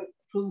they were a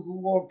crew who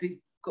wore big,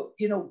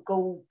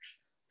 gold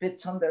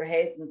bits on their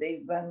head, and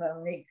they ran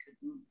around naked,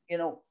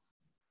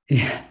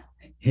 Yeah.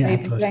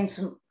 Maybe drank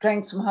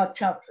some hot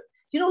chocolate.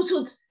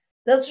 So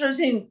that's what I'm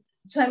saying,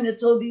 Simon.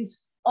 It's all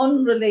these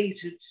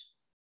unrelated,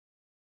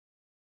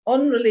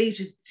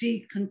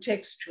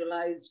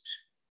 decontextualized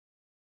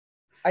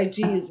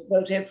ideas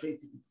about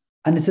everything.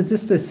 And is it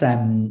just this?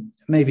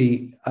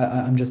 Maybe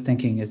I'm just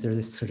thinking: is there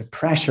this sort of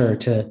pressure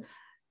to,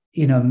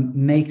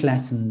 make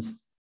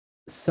lessons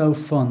so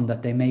fun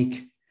that they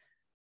make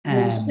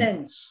no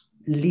sense,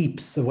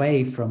 leaps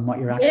away from what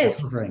you're actually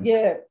covering?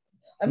 Yeah,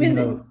 I mean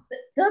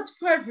that's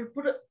part of it.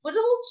 But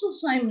also,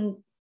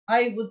 Simon,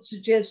 I would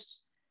suggest.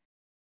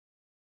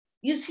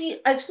 You see,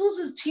 I suppose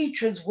as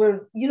teachers,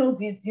 we're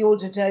the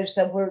old adage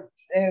that we're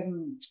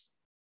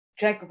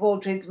jack of all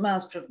trades,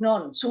 master of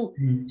none. So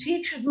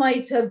teachers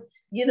might have,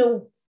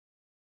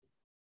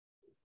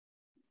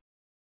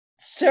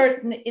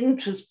 certain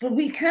interests, but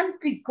we can't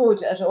be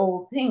good at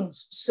all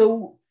things.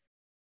 So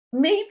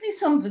maybe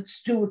some of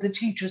it's to do with the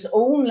teacher's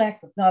own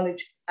lack of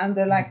knowledge and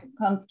their lack of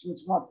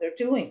confidence in what they're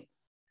doing.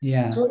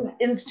 Yeah. So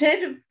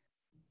instead of,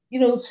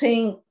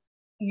 saying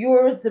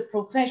you're the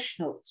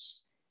professionals,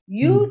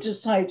 you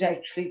decide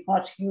actually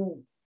what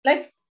you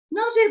like.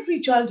 Not every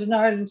child in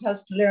Ireland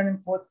has to learn in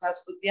 4th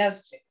class with the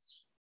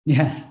Aztecs.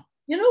 Yeah.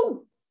 Yeah.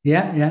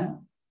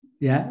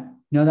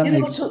 No, that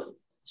makes sense.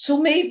 So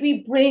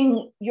maybe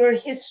bring your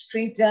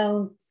history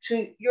down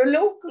to your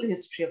local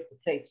history of the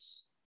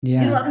place.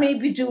 Yeah.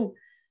 Maybe do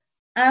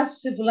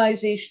as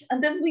civilization.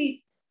 And then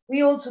we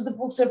also, the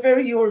books are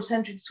very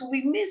Eurocentric. So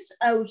we miss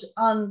out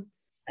on,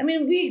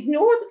 we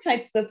ignore the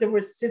fact that there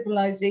were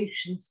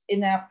civilizations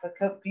in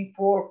Africa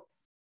before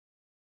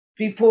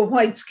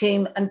whites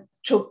came and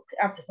took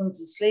Africans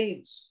as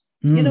slaves.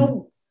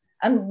 And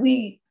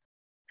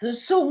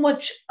there's so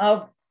much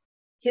of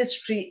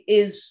history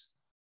is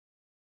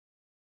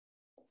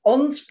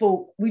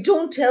unspoken. We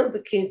don't tell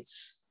the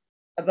kids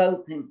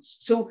about things.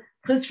 So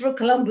Christopher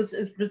Columbus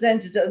is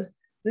presented as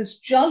this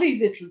jolly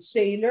little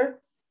sailor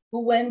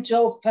who went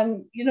off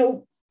and,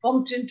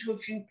 bumped into a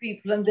few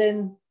people and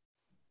then,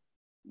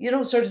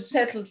 sort of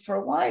settled for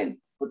a while.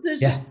 But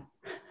there's, it's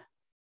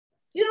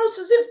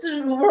as if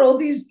there were all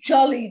these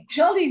jolly,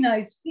 jolly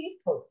nice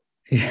people.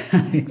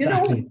 Yeah,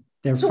 exactly.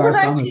 They're so far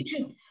when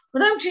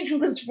from I'm teaching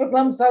Christopher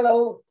Columbus, I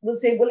will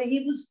say, well,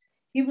 he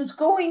was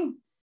going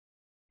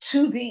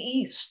to the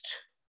east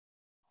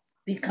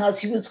because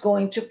he was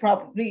going to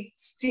probably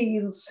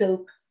steal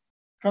silk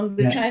from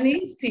the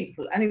Chinese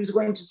people, and he was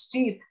going to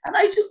steal. And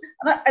I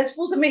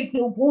suppose I make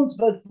no bones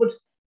about it, but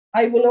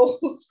I will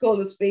always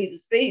call a spade a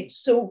spade.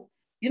 So,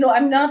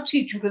 I'm not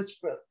teaching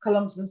Christopher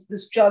Columbus as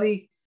this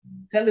jolly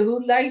fellow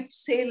who liked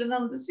sailing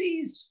on the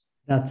seas.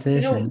 That's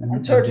it.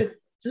 And sort of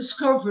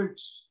discovered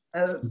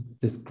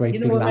this great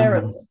big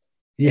America. land.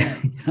 Yeah,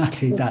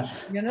 exactly. That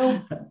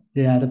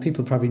the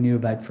people probably knew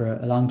about for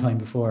a long time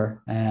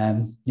before.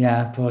 But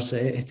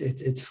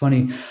it's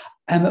funny.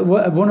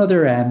 One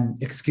other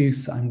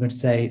excuse I'm going to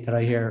say that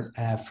I hear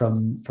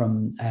from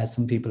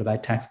some people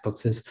about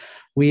textbooks is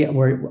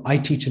I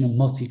teach in a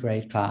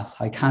multi-grade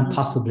class. I can't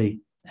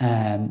possibly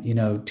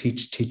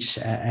teach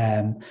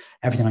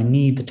everything. I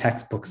need the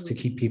textbooks to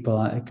keep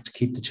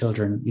the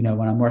children.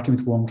 When I'm working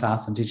with one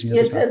class, I'm teaching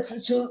the other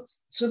class.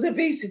 So they're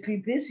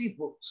basically busy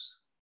books.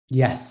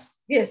 Yes.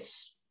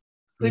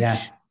 Which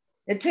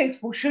a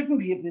textbook shouldn't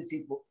be a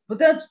busy book, but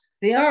they're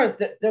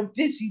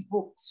busy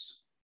books.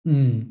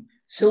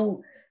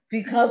 So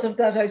because of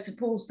that, I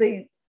suppose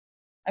the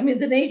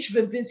nature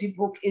of a busy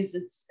book is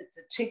it's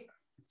a tick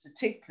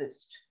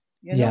list.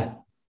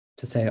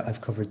 To say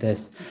I've covered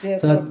this.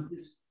 So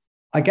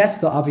I guess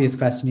the obvious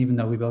question, even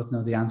though we both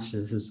know the answer to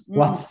this, is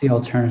what's the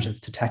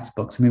alternative to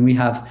textbooks? We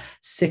have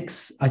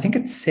 6, I think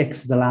it's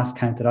 6 is the last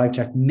count that I've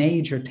checked,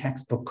 major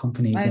textbook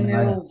companies in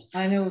Ireland.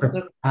 I know,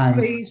 they're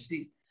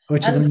crazy.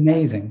 Which is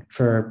amazing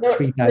for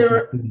 3,000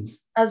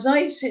 students. As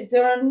I said,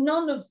 there are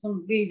none of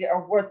them really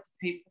are worth the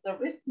paper they're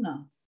written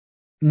on.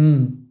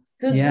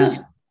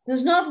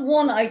 There's not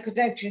one I could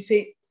actually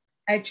say,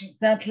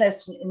 that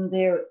lesson in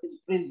there is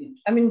brilliant.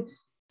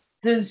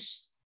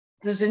 There's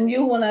a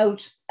new one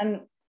out,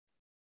 and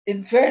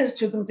in fairness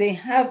to them, they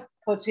have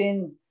put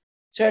in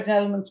certain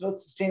elements about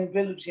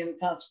sustainability and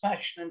fast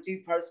fashion and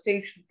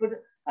deforestation.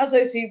 But as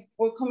I say,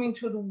 we're coming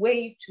to it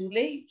way too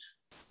late.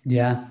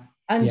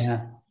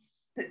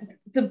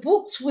 The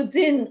books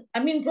within,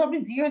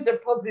 probably the year they're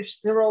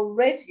published, they're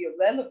already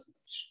irrelevant.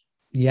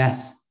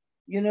 Yes.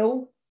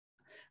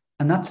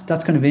 And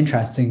that's kind of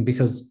interesting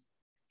because,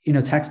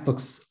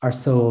 textbooks are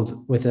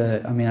sold with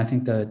I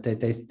think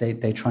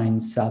they try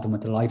and sell them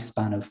with a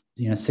lifespan of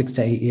 6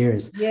 to 8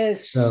 years.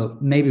 Yes. So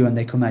maybe when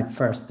they come out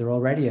first, they're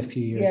already a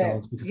few years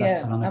old, because that's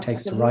how long it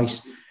takes to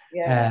write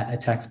a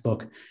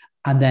textbook.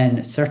 And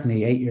then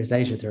certainly 8 years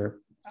later, they're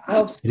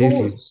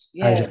absolutely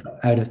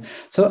out of.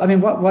 So I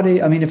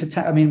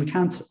mean, we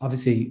can't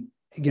obviously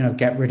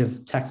get rid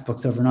of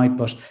textbooks overnight,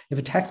 but if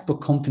a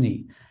textbook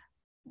company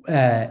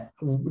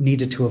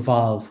needed to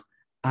evolve,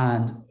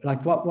 and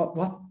like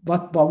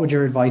what would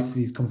your advice to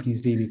these companies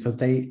be? Because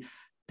they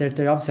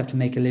obviously have to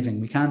make a living.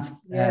 We can't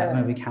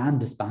we can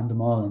disband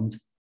them all,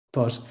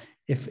 but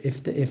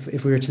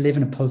if we were to live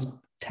in a post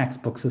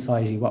textbook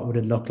society, what would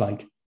it look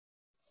like?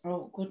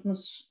 Oh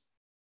goodness,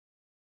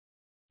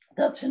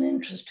 that's an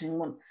interesting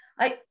one.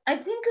 I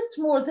think it's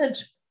more that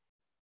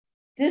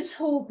this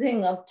whole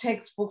thing of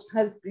textbooks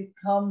has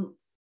become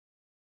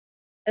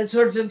a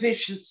sort of a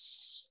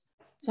vicious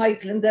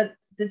cycle, in that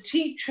the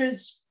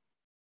teachers,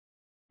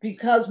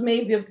 because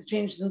maybe of the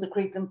changes in the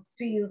curriculum,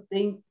 feel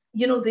they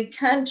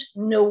can't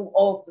know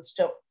all the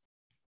stuff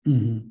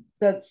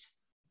that's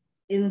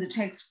in the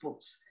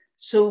textbooks.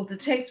 So the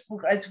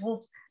textbook, I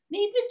suppose,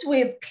 maybe it's a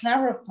way of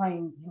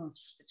clarifying things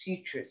for the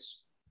teachers.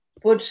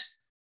 But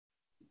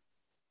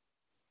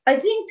I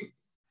think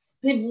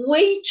they've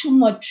way too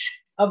much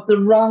of the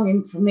wrong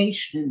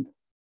information in them.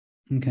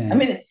 Okay. I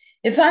mean,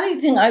 if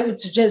anything, I would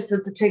suggest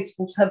that the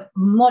textbooks have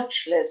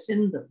much less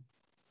in them.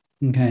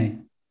 Okay.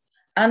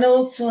 And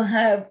also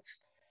have,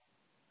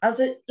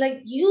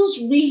 use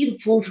real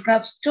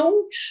photographs.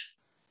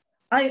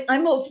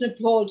 I'm often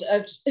appalled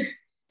at,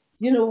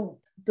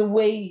 the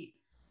way,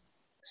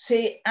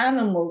 say,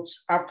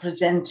 animals are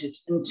presented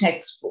in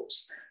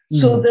textbooks.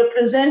 So they're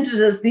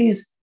presented as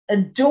these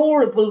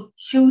adorable,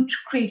 huge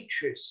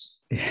creatures,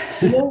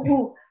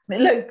 who,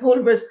 like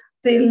polar bears,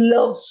 they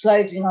love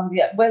sliding on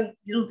the,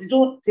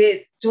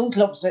 they don't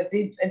love sliding,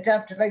 they've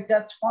adapted, like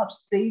that's what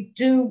they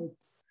do.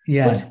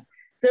 Yes. But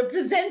they're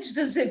presented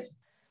as if,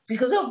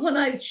 because of when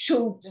I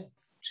showed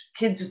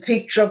kids a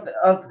picture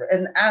of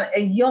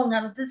a young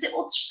animal, they say,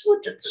 oh,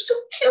 they're so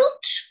cute.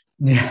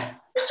 Yeah.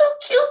 They're so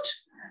cute.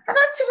 And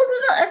I'd say, well,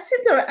 they're not. I'd say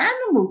they're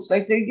animals,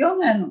 like they're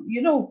young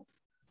animals,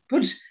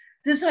 But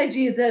this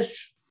idea that,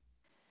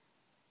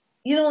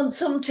 in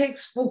some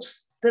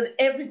textbooks, that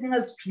everything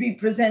has to be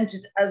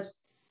presented as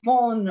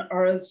fun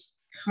or as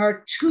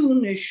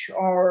cartoonish,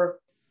 or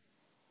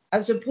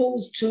as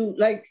opposed to,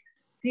 like,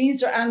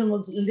 these are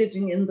animals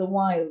living in the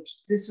wild.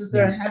 This is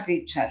their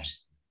habitat.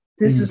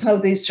 This is how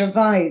they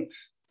survive.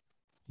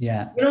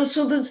 Yeah.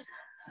 So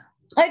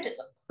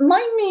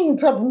my main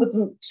problem with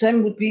them,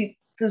 Sam, would be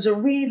there's a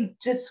real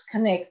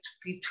disconnect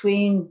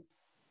between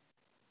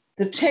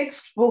the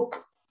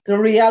textbook, the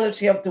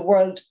reality of the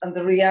world, and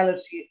the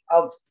reality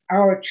of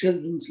our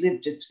children's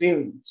lived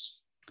experience.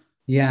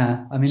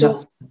 Yeah, I mean,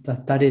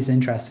 that is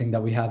interesting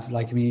that we have,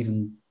 like, I mean,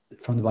 even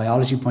from the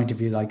biology point of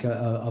view, like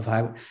of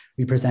how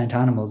we present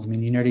animals. I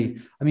mean,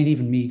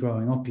 even me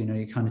growing up, you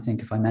kind of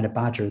think if I met a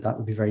badger, that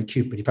would be very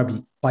cute, but he'd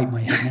probably bite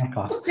my neck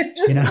off, It'd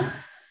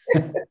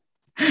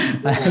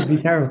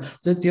be terrible.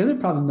 The other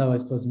problem, though, I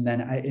suppose, and then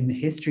in the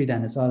history,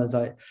 then as well as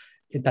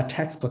that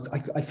textbooks,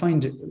 I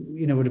find,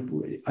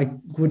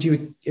 would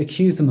you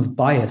accuse them of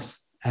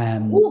bias?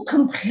 Oh,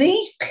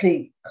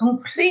 completely,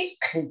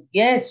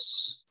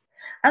 yes.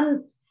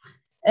 And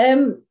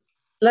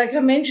like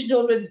I mentioned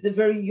already, the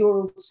very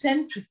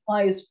Eurocentric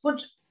bias,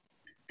 but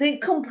they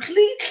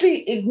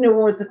completely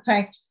ignore the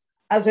fact,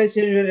 as I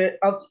said earlier,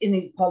 of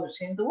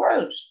inequality in the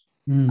world.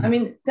 I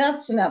mean,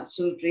 that's an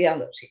absolute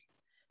reality.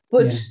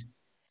 But,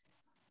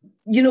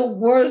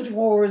 world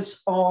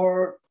wars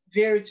or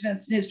various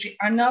events in history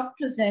are not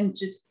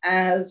presented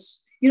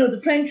as,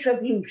 the French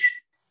Revolution.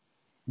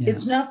 Yeah.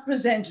 It's not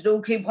presented,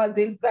 while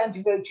they'll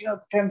bandy about,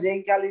 the terms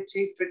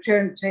égalité,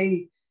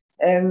 fraternity,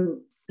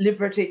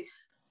 liberty.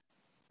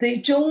 They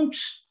don't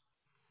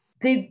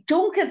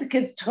get the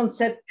kids to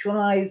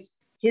conceptualize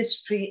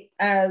history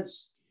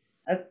as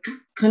a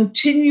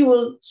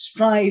continual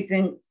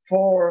striving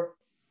for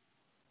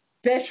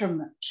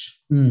betterment.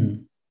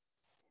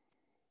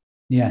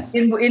 Yes.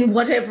 In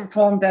whatever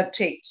form that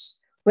takes,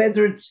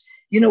 whether it's,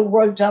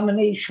 world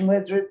domination,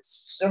 whether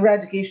it's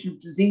eradication of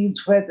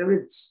disease, whether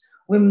it's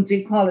women's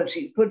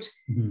equality, but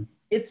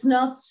it's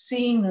not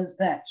seen as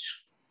that.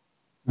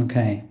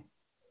 Okay.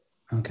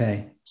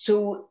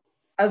 So,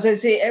 as I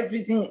say,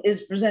 everything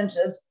is presented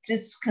as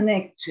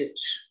disconnected.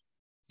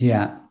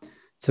 Yeah.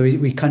 So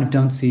we kind of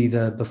don't see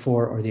the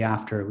before or the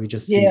after. We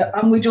just see. Yeah,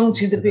 and we don't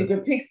see the bigger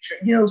picture.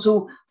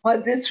 So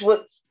while this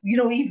was,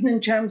 even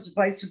in terms of,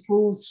 I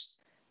suppose,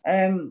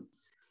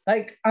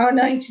 like our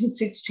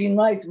 1916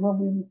 rising, when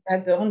we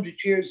had the 100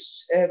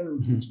 years,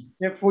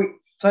 therefore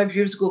 5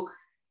 years ago,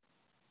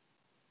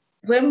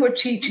 when we're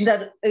teaching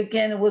that,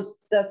 again,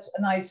 that's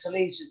an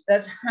isolated,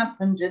 that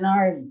happened in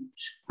Ireland.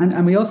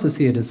 And we also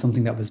see it as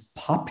something that was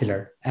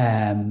popular,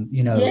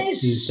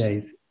 these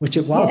days, which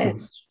it wasn't.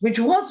 Yes, which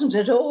wasn't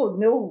at all,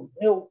 no.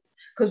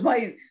 Because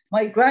my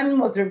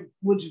grandmother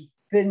would have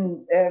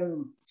been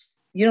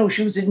you know,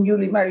 she was a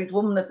newly married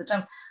woman at the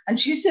time, and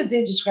she said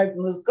they described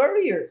them as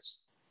gurriers.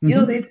 Mm-hmm. You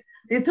know,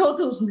 they thought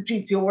those in the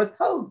GPO were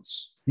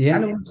thugs. Yeah.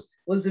 And it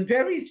was a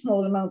very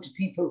small amount of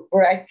people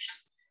were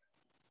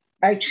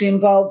actually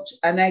involved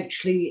and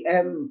actually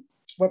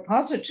were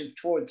positive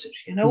towards it,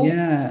 you know?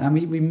 Yeah, and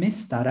we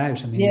missed that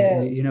out. I mean,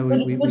 yeah. you know,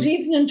 but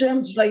even in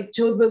terms of like,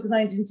 about the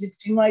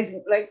 1916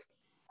 Rising, like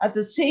at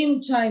the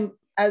same time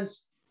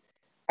as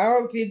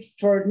our bid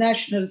for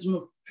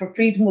nationalism, for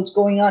freedom was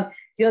going on,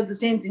 you had the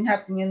same thing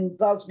happening in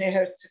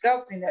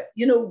Bosnia-Herzegovina,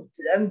 you know,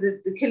 and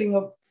the killing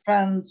of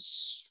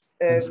Franz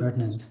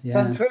Ferdinand. Yeah.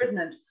 Franz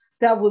Ferdinand.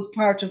 That was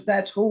part of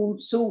that whole,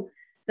 so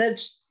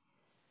that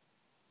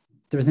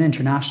there was an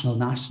international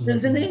nationalism.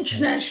 There's an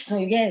international,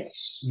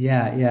 yes.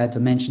 Yeah,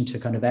 dimension to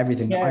kind of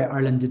everything. Yeah.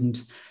 Ireland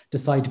didn't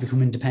decide to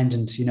become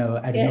independent, you know,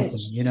 out of nothing,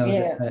 you know.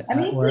 Yeah.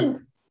 And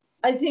even,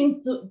 I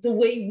think the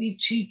way we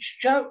teach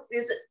geography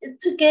is,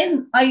 it's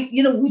again,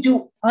 we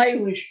do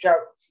Irish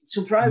geography.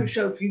 So for Irish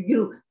geography, you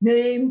know,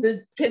 name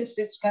the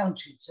 26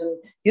 counties and,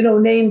 you know,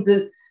 name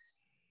the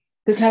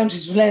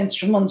counties of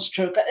Leinster,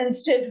 Munster,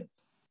 instead of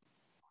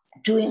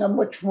doing a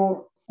much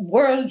more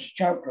world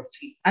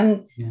geography,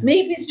 and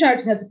maybe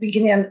starting at the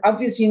beginning, and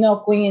obviously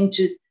not going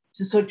into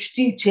such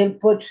detail,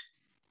 but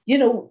you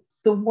know,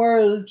 the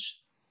world,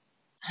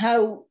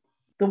 how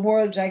the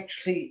world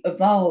actually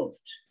evolved,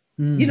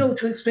 you know,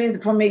 to explain the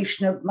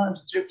formation of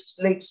mountains, rivers,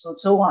 lakes, and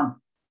so on.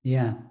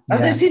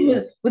 As I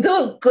said,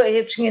 without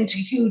getting into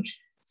huge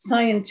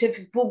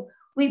scientific, but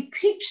we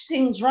pitch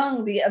things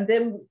wrongly, and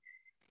then,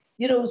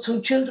 you know,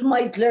 so children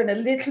might learn a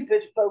little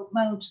bit about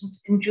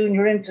mountains in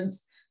junior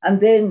infants,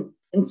 and then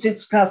in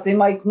 6th class, they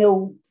might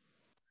know,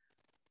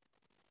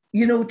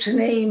 you know, to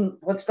name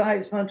what's the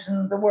highest mountain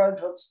in the world,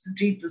 what's the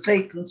deepest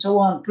lake, and so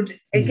on. But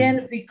again,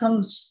 it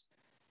becomes,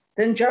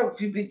 then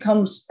geography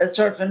becomes a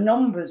sort of a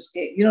numbers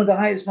game, you know, the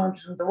highest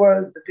mountain in the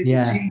world, the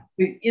biggest,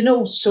 you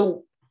know,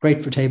 so.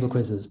 Great for table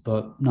quizzes,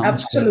 but not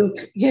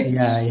absolutely,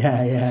 yes.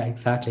 Yeah,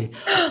 exactly.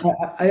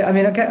 I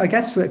mean, I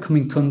guess we're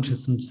come to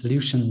some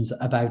solutions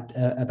about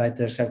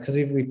this, because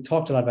we've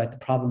talked a lot about the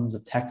problems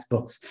of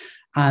textbooks,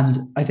 and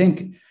I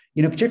think,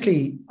 you know,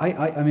 particularly,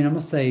 I mean, I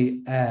must say,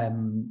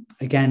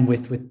 again,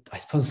 with I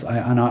suppose,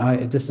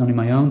 this is only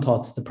my own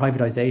thoughts, the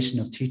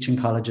privatization of teaching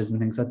colleges and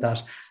things like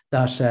that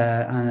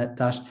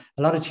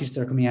a lot of teachers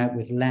are coming out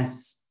with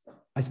less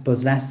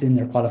in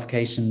their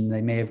qualification than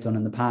they may have done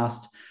in the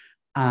past.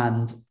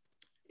 And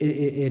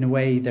in a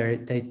way, they're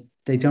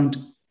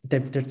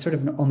sort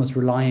of almost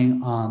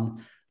relying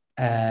on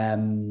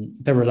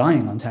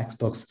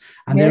textbooks,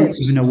 and they don't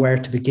even know where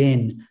to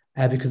begin,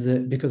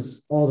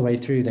 because all the way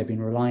through they've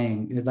been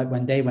relying, like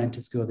when they went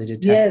to school, they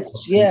did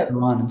textbooks and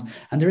so on,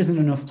 and there isn't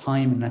enough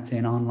time in, let's say,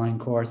 an online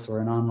course or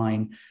an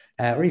online,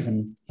 or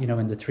even, you know,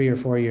 in the 3 or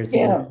 4 years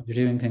that you're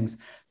doing things,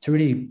 to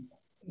really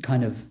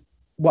kind of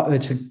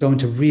to go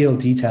into real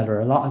detail, or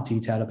a lot of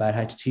detail, about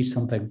how to teach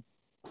something.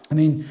 I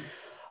mean,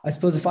 I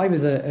suppose if I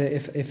was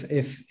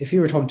if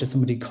you were talking to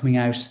somebody coming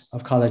out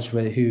of college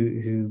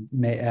who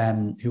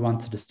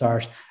wanted to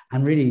start,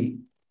 and really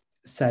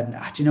said,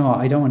 do you know what,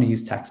 I don't want to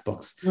use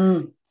textbooks,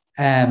 where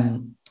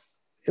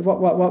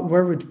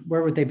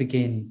would they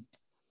begin?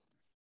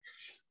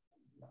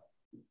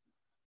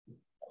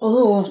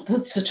 Oh,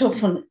 that's a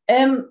tough one.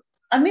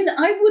 I mean,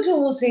 I would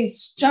always say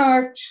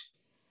start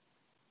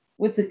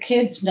with the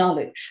kids'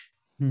 knowledge.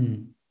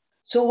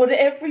 So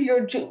whatever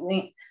you're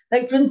doing,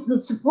 like for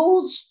instance,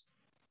 suppose,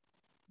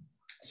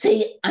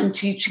 say I'm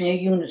teaching a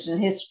unit in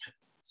history.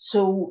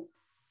 So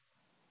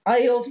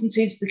I often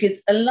say to the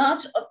kids, a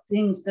lot of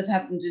things that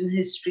happened in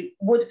history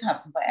would have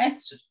happened by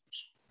accident.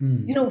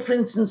 You know, for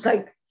instance,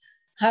 like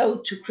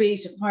how to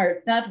create a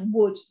fire, that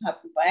would have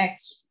happened by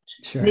accident.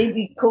 Sure.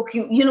 Maybe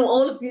cooking, you know,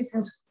 all of these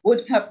things would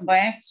have happened by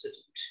accident.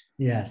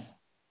 Yes.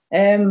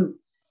 And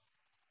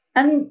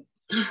I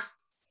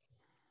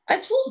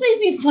suppose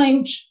maybe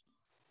find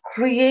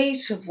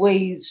creative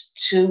ways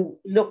to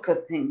look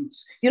at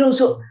things. You know,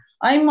 so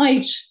I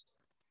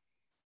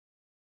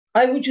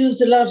would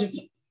use a lot of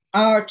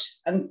art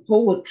and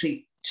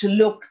poetry to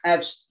look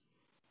at,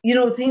 you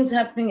know, things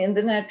happening in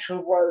the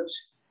natural world,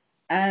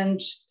 and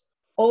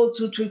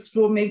also to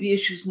explore maybe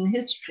issues in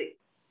history.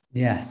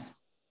 Yes.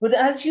 But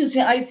as you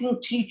say, I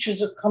think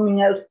teachers are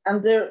coming out,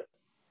 and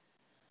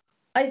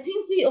I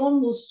think they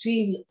almost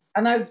feel,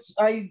 and I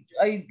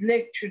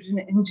lectured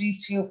in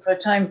GCU for a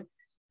time,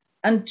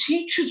 and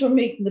teachers were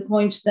making the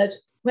point that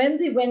when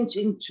they went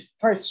into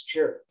first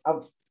year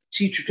of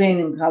teacher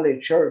training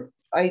college, or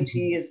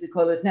IT as they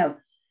call it now,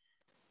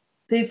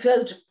 they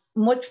felt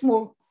much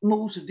more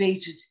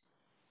motivated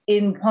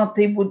in what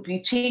they would be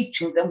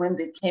teaching than when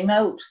they came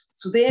out.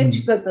 So they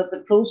actually felt that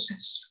the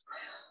process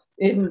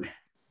in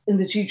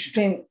the teacher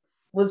training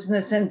was, in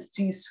a sense,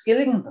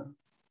 de-skilling them.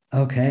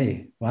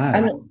 Okay,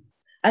 wow.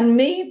 And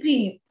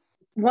maybe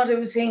what I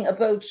was saying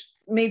about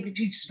maybe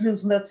teachers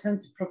losing that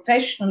sense of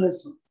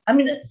professionalism. I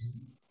mean,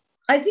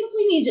 I think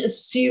we need a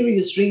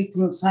serious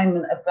rethink,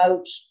 Simon,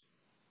 about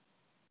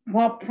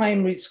what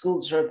primary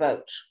schools are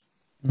about.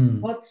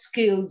 What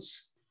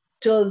skills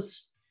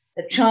does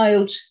a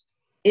child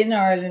in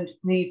Ireland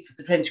need for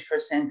the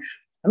 21st century.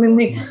 I mean,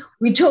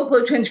 we talk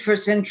about 21st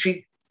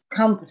century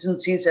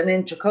competencies and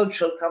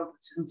intercultural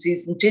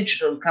competencies and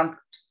digital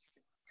competencies.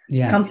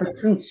 Yes.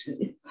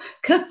 Competency.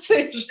 Can't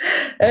say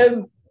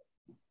it.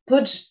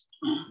 But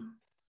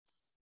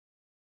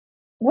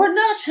we're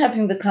not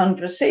having the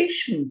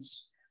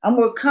conversations, and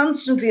we're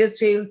constantly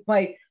assailed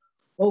by,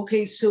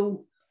 okay,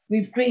 so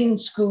we've green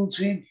schools,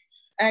 we've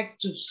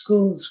active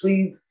schools,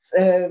 we've,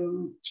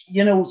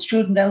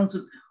 student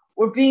council.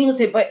 We're being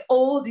assailed by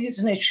all these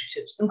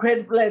initiatives,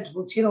 incredible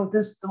edibles,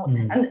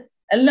 and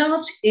a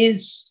lot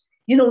is,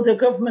 they're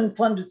government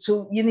funded,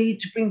 so you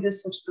need to bring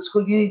this into the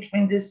school, you need to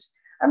bring this.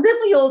 And then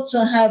we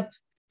also have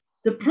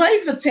the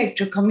private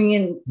sector coming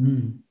in.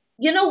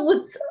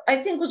 I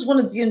think it was one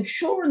of the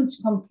insurance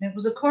companies, it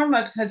was a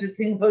Cormac had a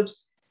thing about,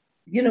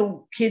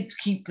 kids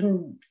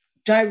keeping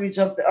diaries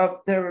of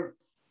their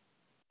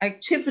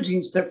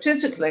activities, their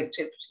physical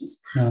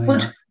activities.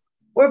 But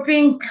we're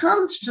being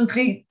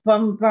constantly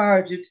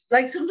bombarded.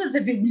 Like sometimes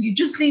you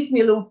just leave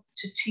me alone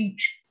to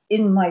teach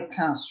in my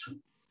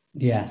classroom.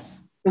 Yes.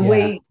 The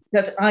way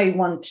that I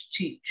want to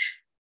teach.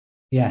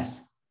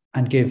 Yes.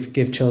 And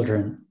give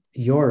children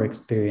your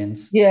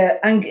experience. Yeah.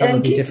 And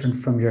would be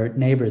different from your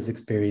neighbour's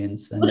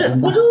experience.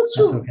 But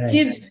also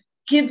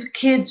give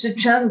kids a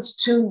chance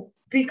to,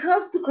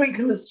 because the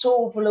curriculum is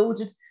so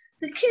overloaded,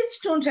 the kids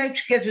don't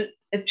actually get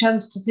a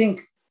chance to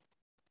think,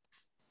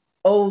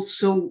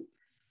 so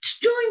to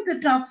join the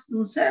dots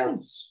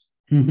themselves.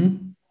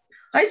 Mm-hmm.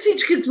 I say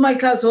to kids in my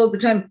class all the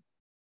time,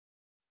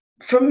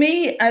 for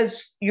me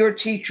as your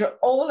teacher,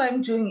 all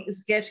I'm doing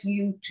is getting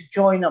you to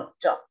join up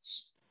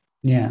dots.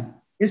 Yeah.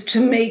 Is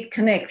to make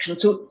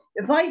connections. So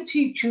if I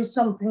teach you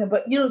something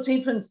about,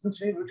 say for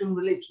instance, we were doing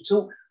religion.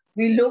 So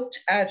we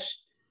looked at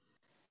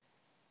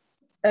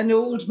an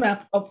old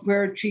map of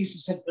where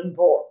Jesus had been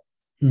born.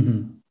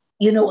 Mm-hmm.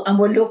 And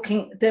we're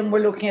looking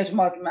at a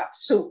modern map.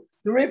 So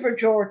the River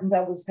Jordan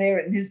that was there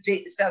in his day,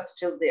 is that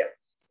still there?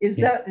 Is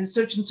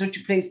such and such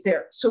a place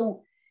there?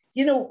 So,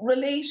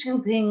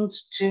 relating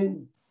things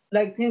to,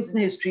 like things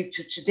in history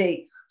to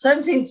today. So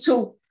I'm saying,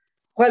 so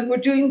while we're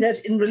doing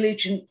that in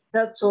religion,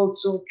 that's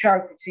also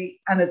geography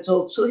and it's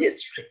also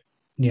history.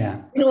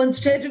 Yeah.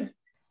 Instead of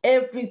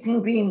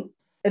everything being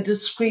a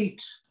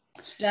discrete,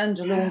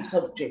 standalone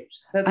subject.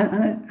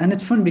 And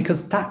it's fun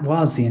because that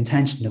was the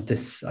intention of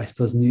this, I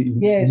suppose, new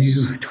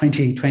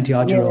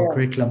 20-odd-year-old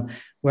curriculum,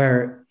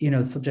 where,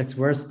 subjects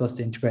were supposed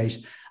to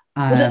integrate.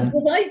 But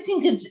I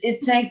think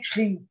it's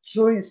actually,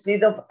 curiously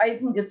enough, I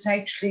think it's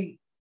actually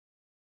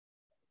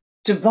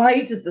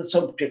divided the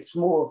subjects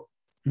more.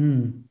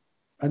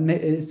 And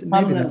maybe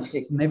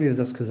it was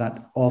just because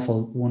that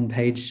awful one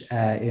page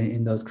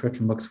in those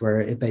curriculum books where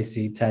it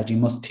basically said you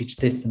must teach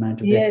this amount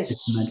of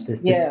this amount of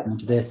this, this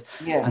amount of this.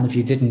 Yeah. And if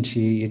you didn't,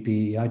 you'd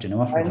be, I don't know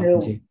what would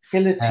happen to you.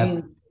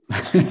 Guillotine.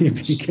 You'd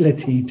be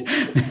guillotined.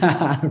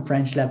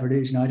 French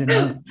Revolution, I don't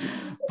know.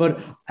 But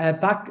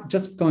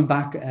going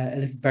back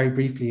very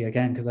briefly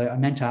again, because I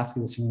meant to ask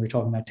you this when we were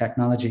talking about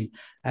technology.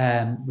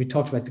 We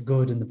talked about the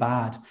good and the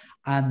bad.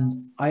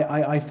 And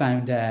I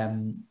found,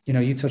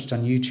 you touched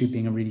on YouTube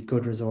being a really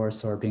good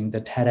resource, or being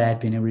the TED Ed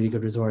being a really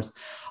good resource.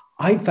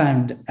 I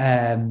found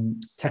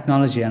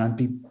technology, and I'd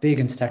be big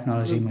into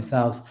technology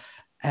myself,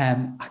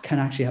 can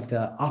actually have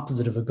the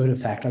opposite of a good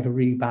effect, like a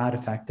really bad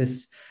effect.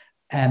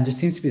 There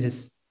seems to be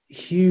this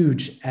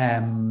huge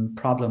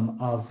problem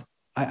of,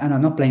 and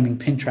I'm not blaming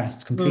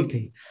Pinterest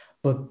completely,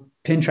 but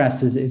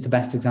Pinterest is the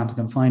best example I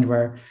can find,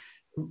 where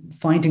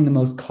finding the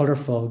most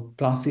colorful,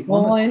 glossy,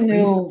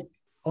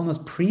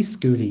 almost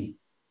preschooly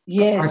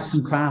arts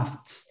and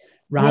crafts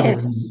rather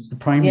than the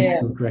primary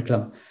school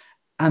curriculum.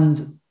 And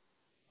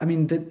I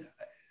mean, so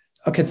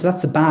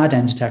that's the bad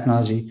end of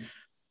technology.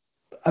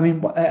 I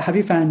mean, have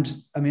you found,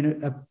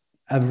 a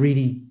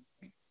really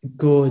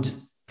good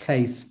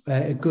place,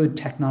 a good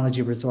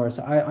technology resource?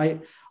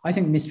 I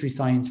think Mystery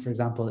Science, for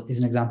example, is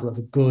an example of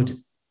a good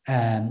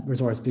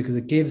resource, because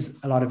it gives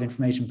a lot of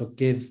information, but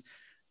gives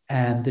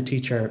the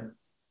teacher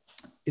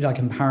like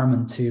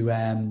empowerment to,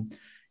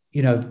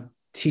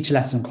 teach a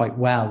lesson quite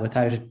well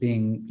without it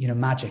being,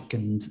 magic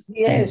and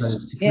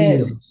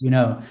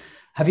real.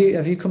 Have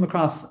you come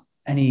across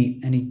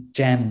any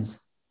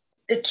gems?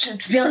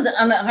 To be honest,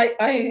 and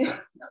I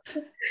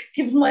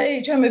given my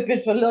age, I'm a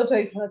bit of a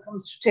Luddite when it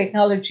comes to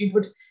technology,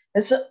 but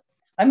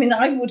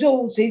I would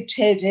always say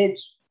TED Ed.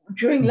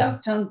 During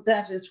lockdown,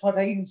 that is what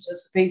I used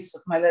as the base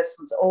of my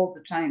lessons all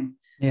the time.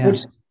 Yeah.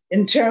 But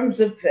in terms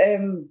of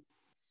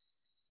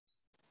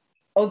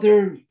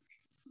other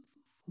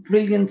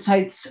brilliant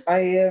sites,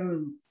 I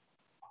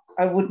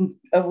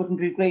wouldn't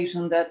be great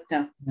on that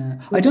now.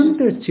 Yeah. I don't think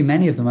there's too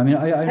many of them. I mean,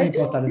 I only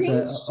thought that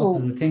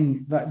as a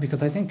thing,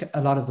 because I think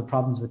a lot of the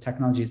problems with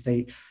technology is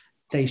they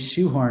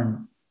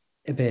shoehorn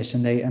a bit,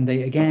 and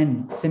they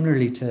again,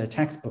 similarly to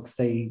textbooks,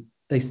 they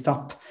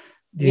stop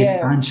the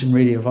expansion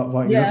really of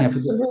what you're looking at.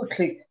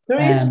 Absolutely.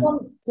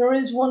 There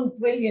is one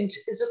brilliant.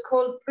 Is it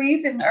called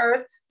Breathing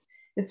Earth?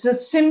 It's a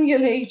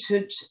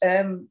simulated.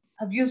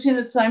 Have you seen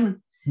it,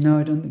 Simon? No,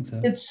 I don't think so.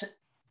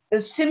 a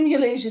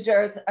simulated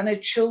Earth, and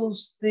it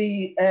shows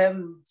the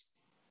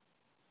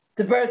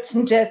births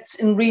and deaths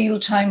in real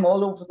time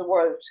all over the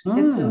world.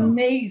 It's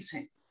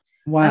amazing.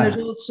 Wow. And it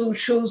also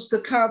shows the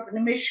carbon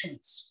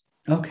emissions.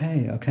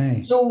 Okay.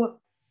 So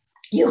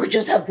you could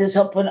just have this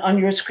up on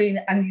your screen,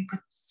 and you could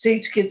say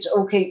to kids,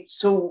 okay,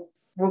 so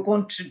we're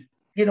going to,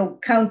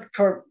 count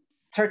for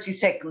 30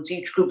 seconds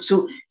each group.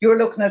 So you're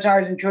looking at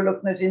Ireland, you're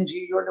looking at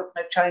India, you're looking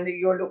at China,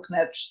 you're looking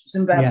at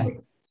Zimbabwe.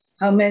 Yeah.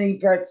 How many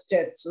births,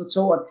 deaths, and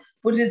so on.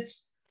 But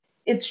it's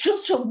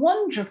just a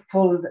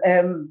wonderful,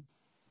 to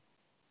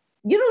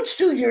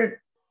do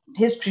your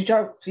history,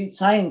 geography,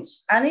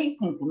 science,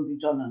 anything can be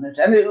done on it.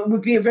 And it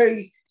would be a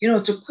very,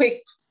 it's a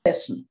quick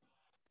lesson.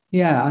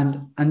 Yeah,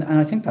 and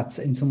I think that's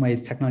in some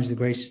ways technology is a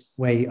great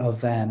way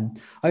of. I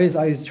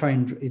always try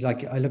and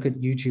I look at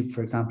YouTube,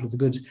 for example. It's a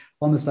good,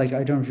 almost like,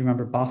 I don't know if you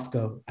remember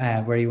Bosco,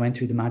 where you went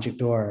through the magic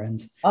door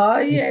and.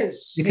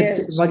 Yes.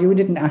 Well, you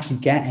didn't actually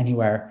get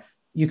anywhere.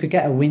 You could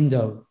get a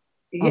window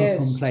on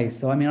some place.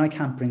 So I mean, I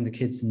can't bring the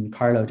kids in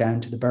Carlow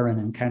down to the Burren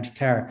in County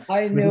Clare.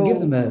 I know.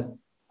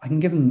 I can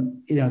give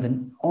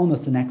them,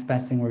 almost the next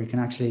best thing where you can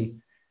actually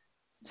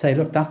say,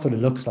 look, that's what it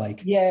looks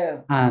like. Yeah.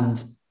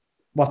 And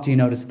what do you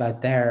notice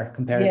about there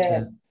compared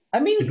to? I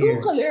mean,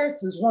 Google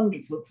Earth is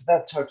wonderful for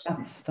that sort of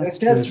thing. That's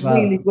true as well.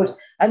 Really good.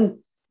 And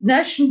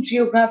National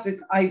Geographic,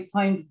 I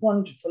find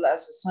wonderful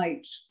as a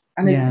site.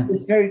 And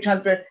it's very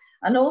transparent.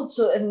 And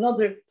also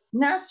another,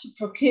 NASA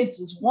for Kids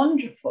is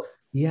wonderful.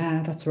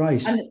 Yeah, that's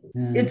right. And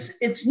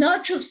it's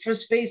not just for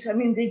space. I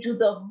mean, there's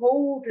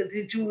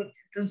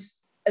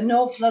an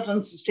awful lot on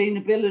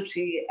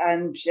sustainability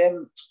and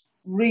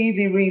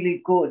really,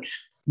 really good.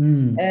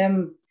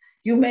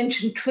 You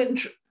mentioned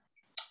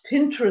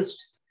Pinterest.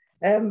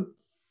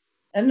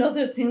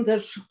 Another thing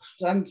that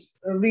I'm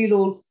a real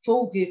old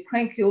fogey,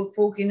 cranky old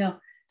fogey now.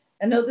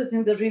 Another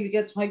thing that really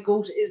gets my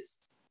goat is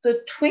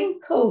the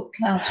Twinkle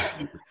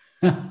classroom.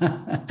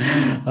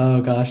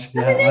 Oh gosh,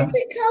 yeah. I mean,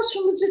 every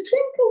classroom is a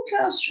Twinkle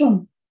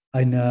classroom.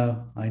 I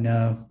know.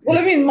 Well,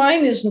 I mean,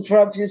 mine isn't for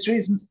obvious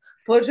reasons,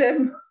 but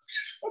I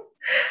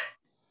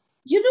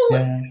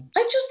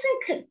just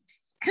think,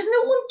 can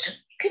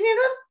you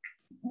not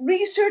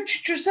research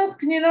it yourself?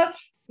 Can you not,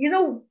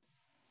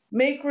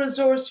 make a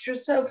resource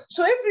yourself?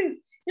 So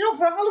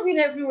for Halloween,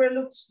 everywhere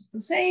looks the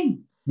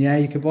same. Yeah,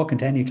 you could walk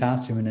into any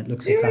classroom and it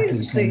looks exactly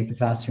the same as the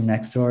classroom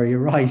next door. You're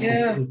right.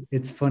 Yeah.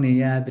 It's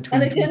funny,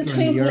 between and again,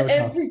 Twinkle,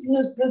 everything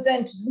is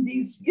presented in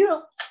these,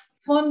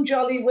 fun,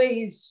 jolly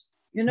ways.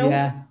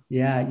 Yeah.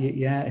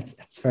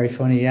 It's very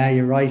funny. Yeah,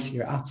 you're right.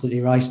 You're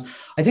absolutely right.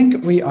 I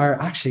think we are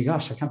actually,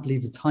 gosh, I can't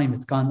believe the time.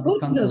 It's gone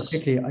so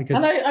quickly. And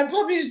I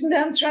probably didn't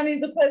answer any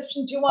of the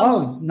questions you wanted.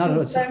 Oh, not at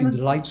all. It's been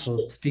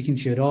delightful speaking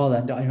to you at all.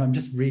 And I'm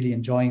just really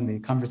enjoying the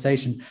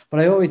conversation. But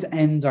I always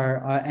end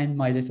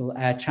my little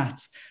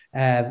chats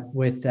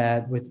with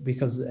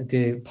because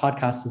the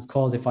podcast is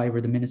called If I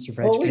Were the Minister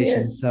for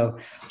Education. Yes. So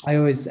I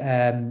always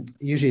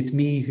usually it's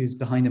me who's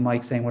behind the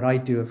mic saying what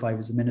I'd do if I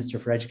was the Minister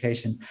for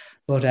Education.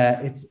 But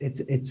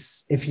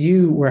it's if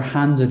you were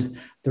handed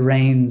the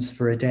reins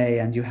for a day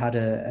and you had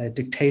a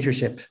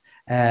dictatorship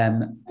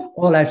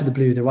all out of the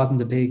blue, there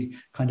wasn't a big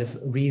kind of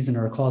reason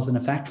or a cause and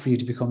effect for you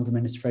to become the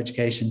Minister for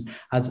Education,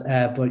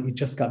 but you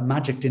just got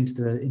magicked into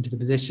the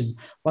position.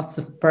 What's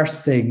the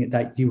first thing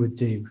that you would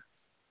do?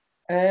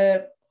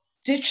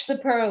 Ditch the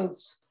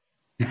pearls.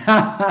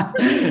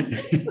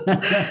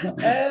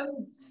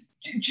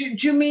 Do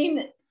you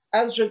mean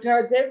as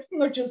regards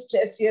everything or just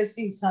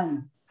SESE,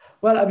 Simon?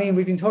 Well, I mean,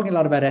 we've been talking a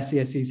lot about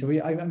SESE, so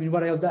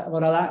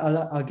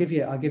I'll give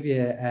you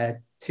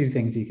two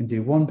things you can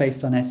do. One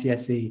based on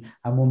SESE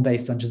and one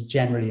based on just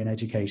generally in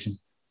education.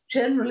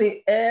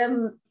 Generally,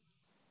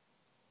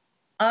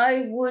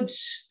 I would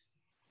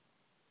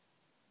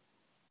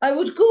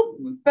go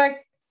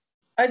back.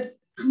 I'd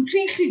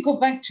completely go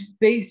back to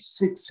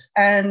basics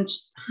and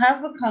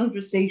have a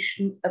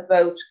conversation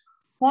about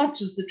what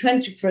does the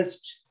 21st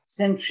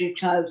century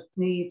child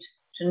need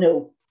to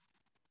know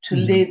to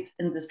live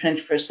in this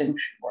 21st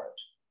century world.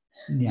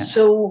 Yeah.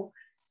 So,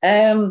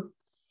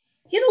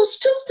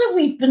 stuff that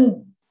we've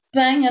been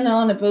banging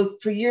on about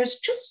for years,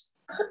 just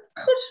cut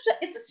it.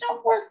 If it's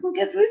not working,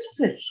 get rid of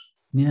it.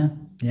 Yeah.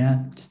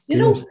 Just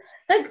do it.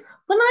 Like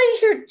when I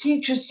hear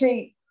teachers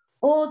say,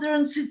 "Oh, they're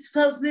in 6th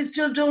class, they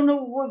still don't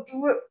know what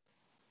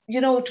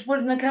to put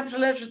in a capital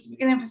letter at the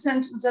beginning of a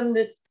sentence," and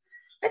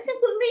I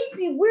think, well,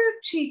 maybe we're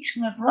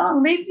teaching it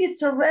wrong. Maybe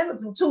it's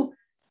irrelevant. So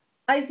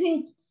I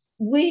think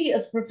we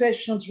as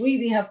professionals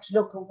really have to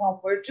look at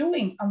what we're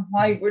doing and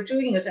why we're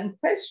doing it and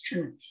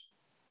question it.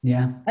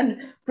 Yeah.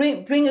 And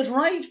bring it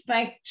right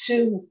back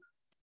to,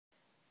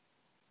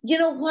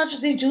 what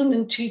are they doing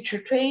in teacher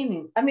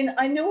training? I mean,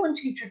 I know in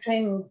teacher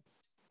training,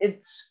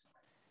 it's,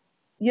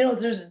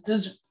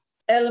 there's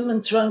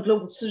elements around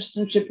global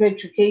citizenship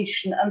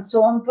education and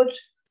so on. But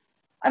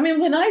I mean,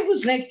 when I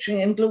was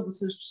lecturing in global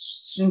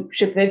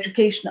citizenship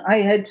education,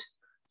 I had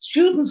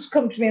students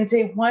come to me and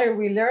say, "Why are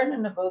we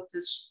learning about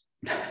this?"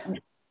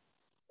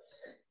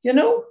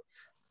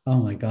 Oh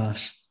my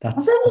gosh. That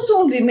was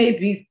only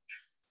maybe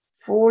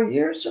 4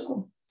 years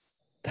ago.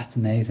 That's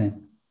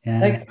amazing. Yeah.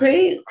 Like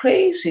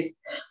crazy.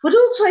 But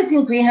also I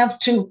think we have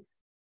to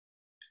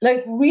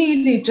like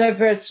really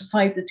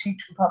diversify the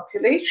teaching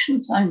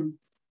populations. I mean,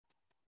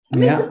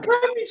 Yeah. the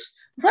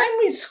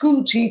primary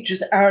school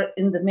teachers are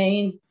in the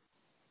main,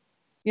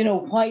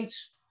 white,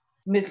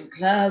 middle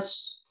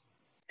class,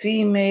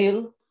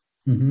 female.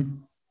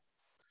 Mm-hmm.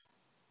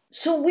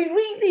 So we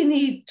really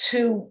need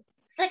to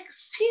like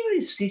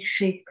seriously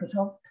shake it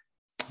up.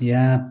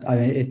 Yeah,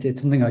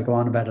 it's something I go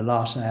on about a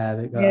lot.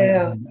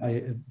 Yeah.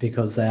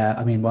 Because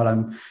I mean,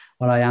 while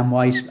I am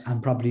white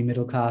and probably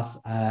middle class,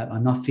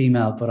 I'm not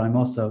female, but I'm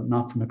also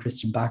not from a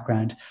Christian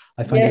background.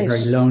 I find it a very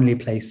Yes. lonely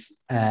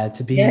place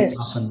to be Yes.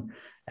 often,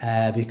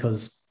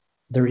 because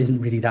there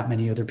isn't really that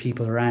many other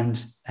people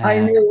around. I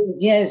know.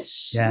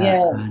 Yes. Yeah,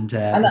 Yeah. and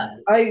And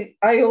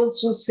I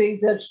also say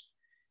that,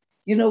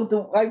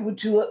 I would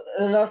do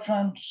a lot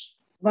around.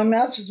 My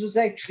master's was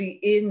actually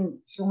in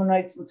human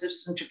rights and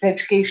citizenship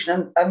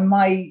education, and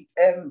my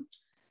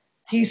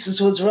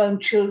thesis was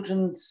around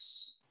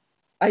children's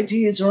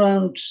ideas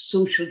around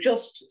social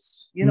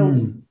justice,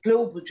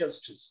 global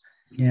justice.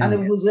 And yeah,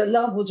 a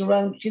lot was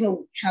around,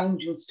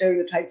 challenging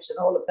stereotypes and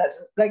all of that.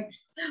 Like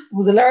there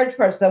was a large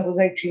part that was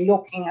actually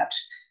looking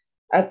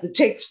at the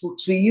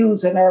textbooks we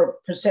use and our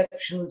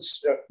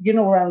perceptions,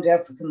 around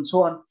Africa and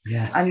so on,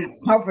 yes. and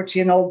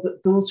poverty and all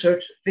those sort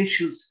of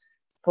issues.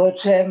 But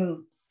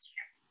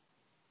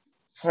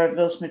sorry, I've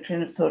lost my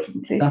train of thought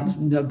completely.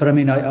 But I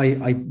mean,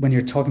 when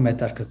you're talking about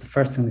that, because the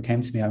first thing that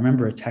came to me, I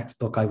remember a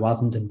textbook I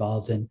wasn't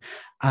involved in,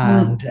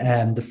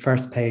 and the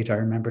first page I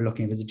remember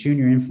looking, it was a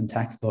junior infant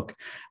textbook,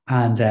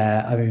 and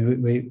I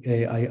mean,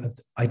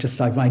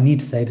 I need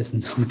to say this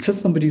to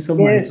somebody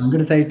somewhere. Yes. So I'm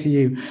going to say it to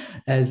you,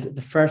 as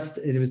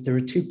there were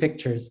two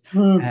pictures,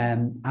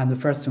 and the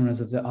first one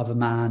was of a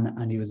man,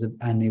 and he was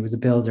a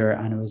builder,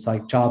 and it was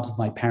like jobs of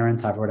my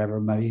parents have or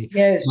whatever. Maybe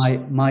Yes.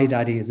 my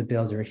daddy is a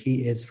builder.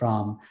 He is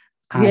from.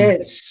 And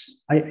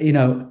yes.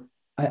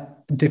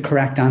 The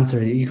correct answer,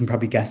 you can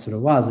probably guess what it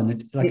was. And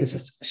it's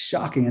just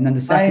shocking. And then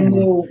the second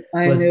one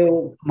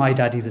was, my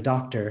daddy's a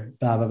doctor,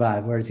 blah, blah,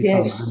 blah. Where is he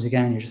from? And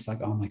again, you're just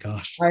like, oh my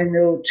gosh. I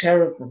know,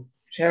 terrible.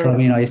 So,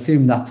 I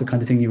assume that's the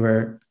kind of thing you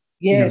were,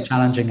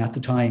 challenging at the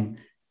time.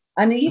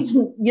 And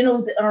even,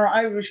 our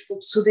Irish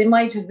books, so they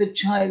might have a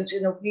child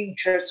in a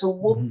wheelchair. So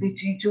what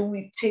would you do?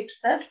 We tick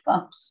that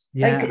box.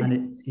 Yeah,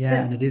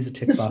 and it is a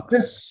tick box.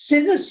 The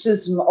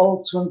cynicism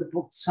also in the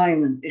book,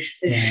 Simon,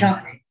 is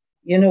shocking,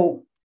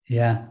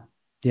 Yeah,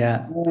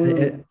 yeah.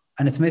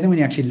 And it's amazing when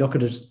you actually look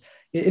at it.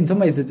 In some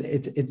ways,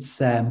 it's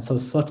so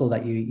subtle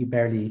that you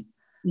barely...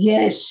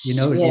 Yes. You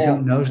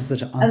don't notice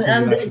it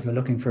until you actually go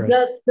looking for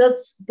it.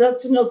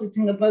 That's another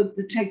thing about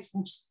the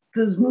textbooks.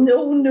 There's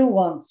no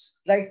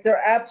nuance. Like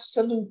they're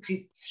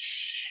absolutely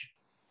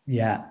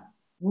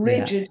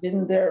rigid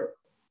in their,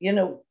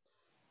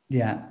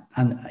 Yeah,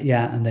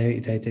 and they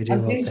do.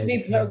 And these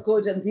people are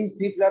good, and these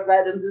people are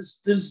bad, and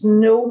there's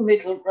no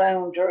middle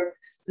ground, or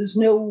there's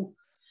no,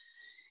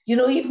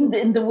 even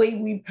in the way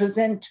we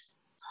present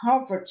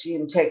poverty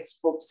in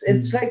textbooks,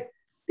 it's like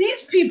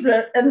these people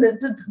are, and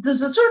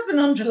there's a sort of an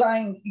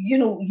underlying,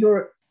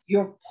 you're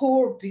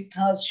poor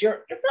because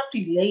you're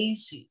probably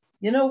lazy.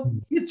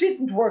 You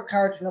didn't work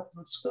hard enough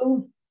in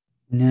school.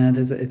 Yeah, it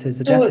is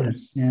a definite.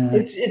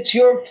 It's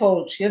your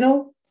fault,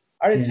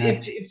 Or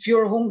if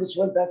you're homeless,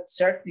 well, that's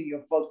certainly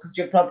your fault because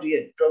you're probably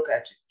a drug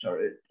addict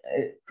or a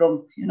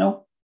drunk,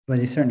 Well,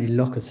 you certainly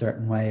look a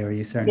certain way, or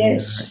you certainly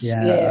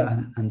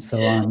and so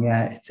on.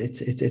 Yeah,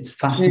 it's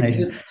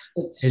fascinating.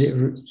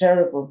 It's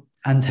terrible.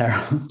 And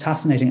terrible,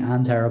 fascinating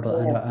and terrible,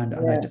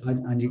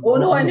 and you. Oh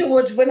no, I knew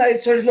what when I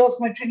sort of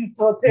lost my train of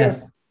thought there.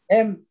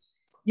 Yes.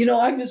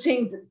 I was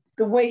saying that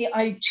the way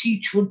I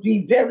teach would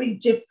be very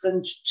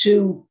different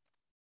to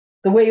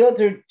the way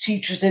other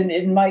teachers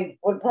in my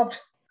probably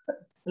a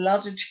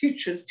lot of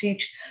teachers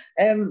teach,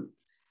 and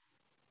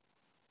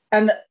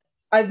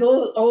I've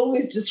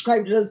always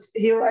described it as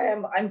here I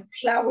am, I'm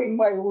ploughing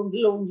my own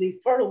lonely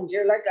furrow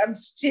here, like I'm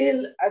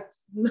still at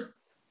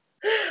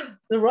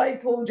the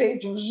ripe old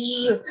age of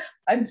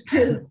I'm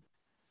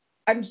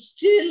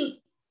still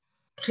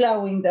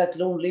ploughing that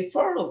lonely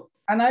furrow.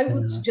 And I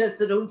would suggest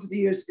that over the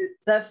years,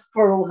 that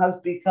furrow has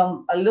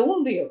become a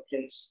lonelier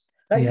place.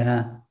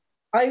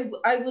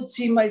 I would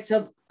see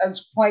myself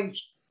as quite,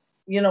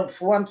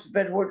 for want of a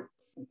better word,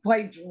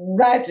 quite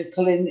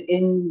radical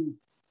in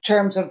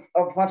terms of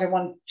what I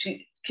want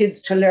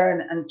kids to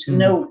learn and to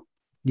know.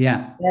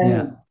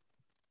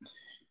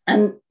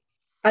 And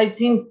I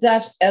think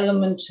that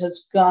element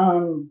has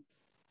gone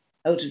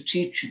out of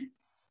teaching.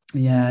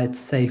 Yeah, it's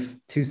safe,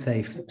 too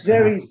safe. It's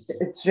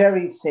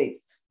very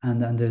safe.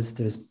 And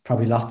there's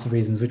probably lots of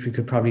reasons which we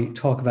could probably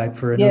talk about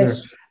for another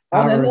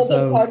hour or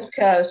so.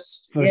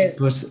 Podcast.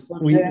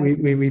 But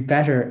we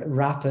better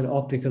wrap it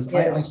up because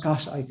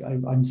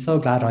I'm so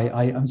glad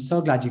I'm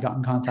so glad you got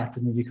in contact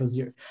with me because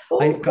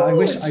I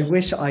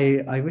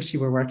wish you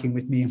were working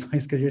with me in my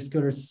school. Your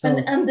school is so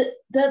and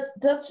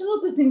that's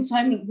another thing,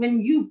 Simon, when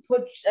you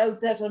put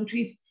out that on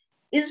tweet,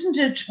 isn't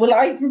it? Well,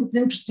 I think it's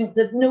interesting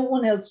that no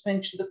one else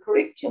mentioned the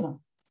curriculum.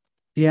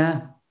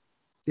 Yeah.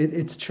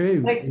 It's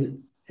true. Like,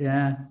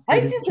 Yeah, I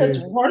it is think that's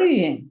true.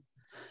 worrying.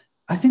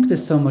 I think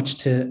there's so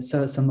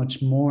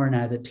much more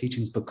now that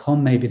teaching's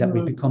become, maybe that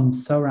we've become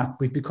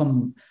we've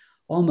become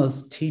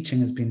almost, teaching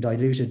has been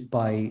diluted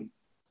by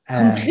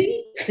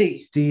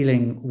Completely.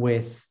 dealing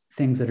with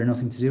things that are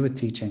nothing to do with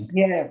teaching.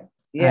 Yeah.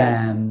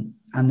 And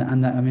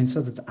that, I mean,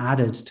 so that's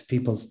added to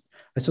people's,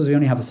 I suppose we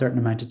only have a certain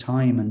amount of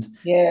time, and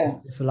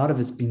if a lot of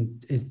it's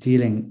is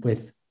dealing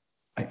with,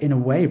 in a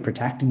way,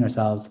 protecting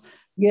ourselves,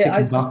 I ticking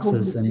suppose,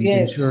 boxes and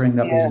yes. ensuring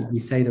that we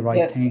say the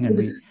right thing,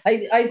 and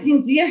I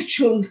think the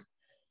actual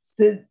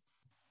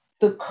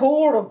the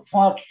core of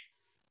what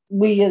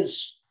we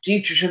as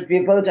teachers should be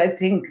about, I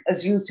think,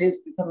 as you say, is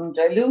becoming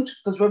dilute,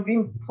 because we're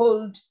being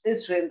pulled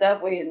this way and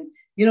that way. And,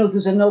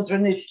 there's another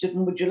initiative,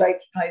 and would you like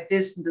to try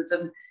this? And there's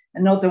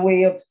another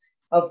way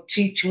of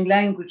teaching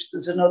language.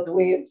 There's another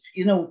way of,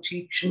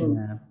 teaching.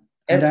 Yeah.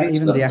 And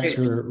even the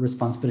extra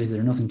responsibilities that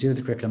are nothing to do with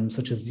the curriculum,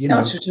 such as,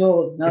 not at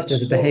all. If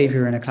there's a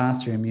behavior in a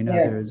classroom,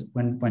 there's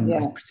when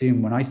I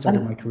presume when I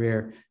started my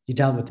career, you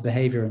dealt with the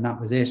behavior and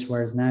that was it.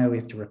 Whereas now we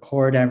have to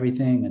record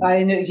everything and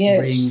I know,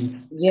 bring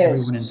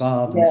everyone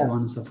involved and so on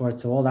and so forth.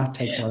 So all that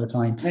takes a lot of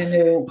time. I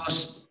know.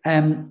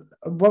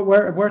 But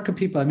where could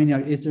people? I mean,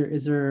 is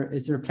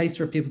there a place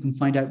where people can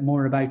find out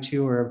more about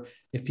you, or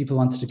if people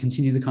wanted to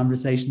continue the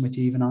conversation with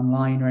you, even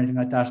online or anything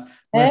like that,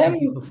 where can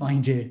people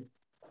find you?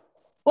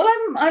 Well,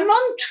 I'm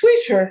on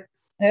Twitter.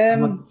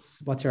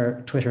 What's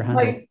your Twitter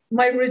handle?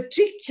 My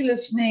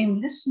ridiculous name.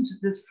 Listen to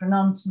this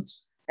pronouncement.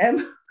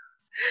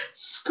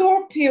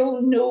 Scorpio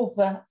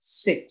Nova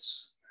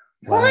 6.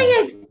 Wow.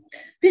 Why?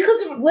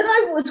 Because when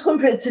I was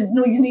compared to,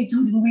 no, you need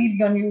something really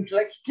unusual.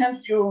 Like, you can't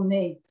have your own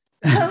name.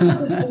 It sounds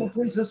like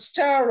there's a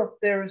star up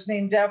there is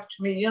named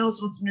after me.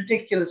 Something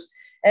ridiculous.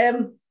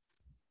 I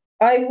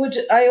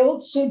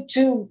also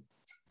do,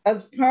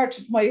 as part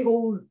of my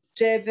whole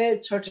dev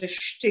ed sort of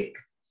shtick,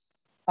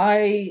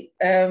 I'm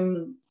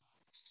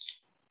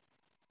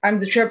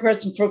the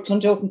chairperson for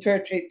Clondalkin Fair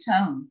Trade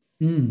Town.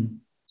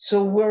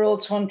 So we're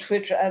also on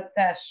Twitter at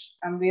that.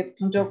 And we have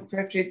Clondalkin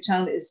Fair Trade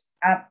Town is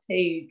a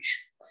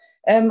page.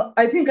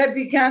 I think I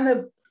began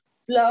a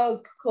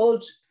blog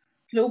called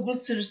Global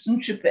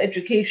Citizenship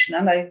Education,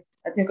 and I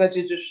think I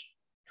did it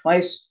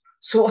twice.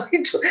 So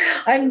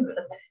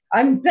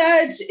I'm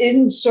bad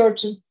in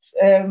sort of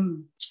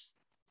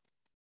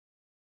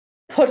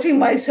putting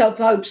myself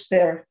out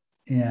there.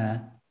 Yeah.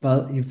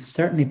 Well, you've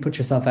certainly put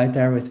yourself out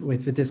there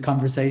with this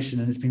conversation,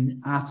 and it's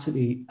been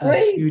absolutely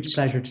a huge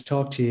pleasure to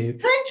talk to you.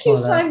 Thank you,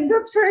 Simon.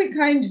 That's very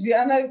kind of you,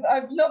 and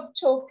I've loved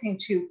talking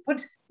to you.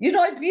 But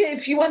I'd be,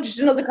 if you wanted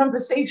another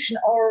conversation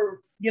or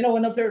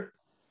another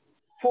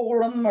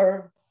forum,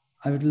 or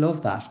I would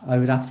love that. I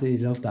would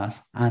absolutely love that,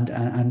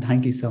 and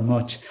thank you so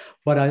much.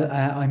 But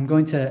I'm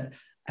going to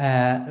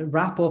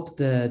wrap up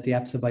the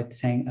episode by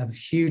saying a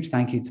huge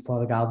thank you to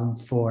Paula Galvin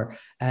for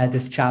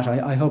this chat.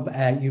 I hope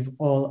you've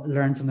all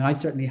learned something. I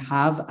certainly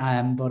have,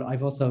 but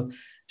I've also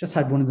just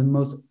had one of the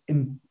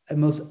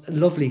most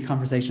lovely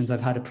conversations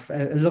I've had,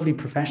 a lovely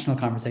professional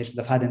conversations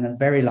I've had in a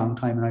very long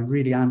time, and I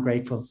really am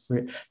grateful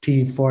to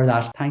you for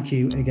that. Thank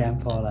you again,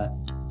 Paula.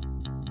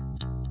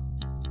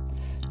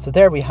 So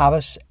there we have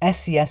it,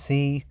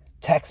 SESE,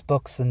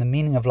 textbooks and the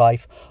meaning of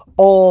life,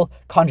 all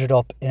conjured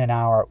up in an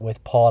hour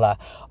with Paula.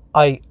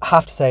 I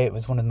have to say it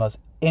was one of the most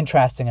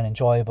interesting and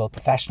enjoyable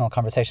professional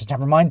conversations,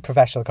 never mind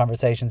professional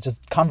conversations,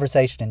 just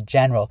conversation in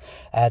general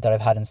that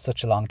I've had in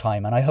such a long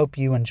time, and I hope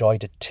you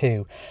enjoyed it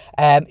too.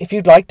 If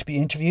you'd like to be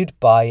interviewed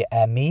by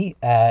me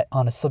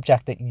on a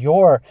subject that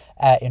you're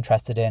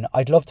interested in,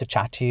 I'd love to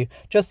chat to you.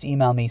 Just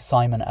email me,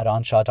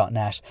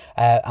 simon@onshaw.net,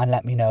 and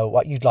let me know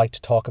what you'd like to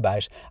talk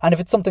about. And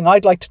if it's something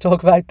I'd like to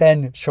talk about,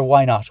 then sure,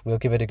 why not? We'll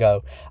give it a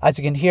go. As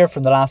you can hear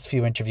from the last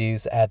few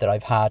interviews that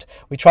I've had,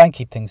 we try and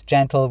keep things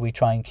gentle, we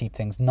try and keep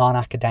things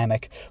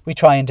non-academic, we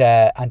try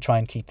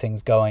and keep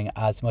things going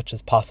as much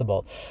as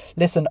possible.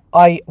 Listen,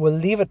 I will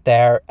leave it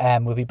there.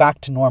 We'll be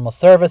back to normal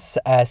service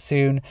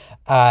soon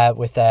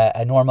with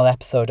a normal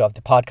episode of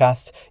the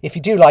podcast. If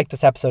you do like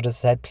this episode, as I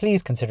said,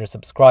 please consider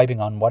subscribing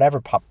on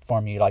whatever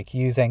platform you like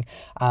using.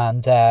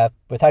 And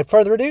without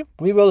further ado,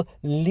 we will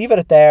leave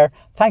it there.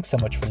 Thanks so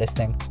much for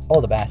listening.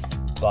 All the best.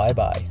 Bye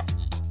bye.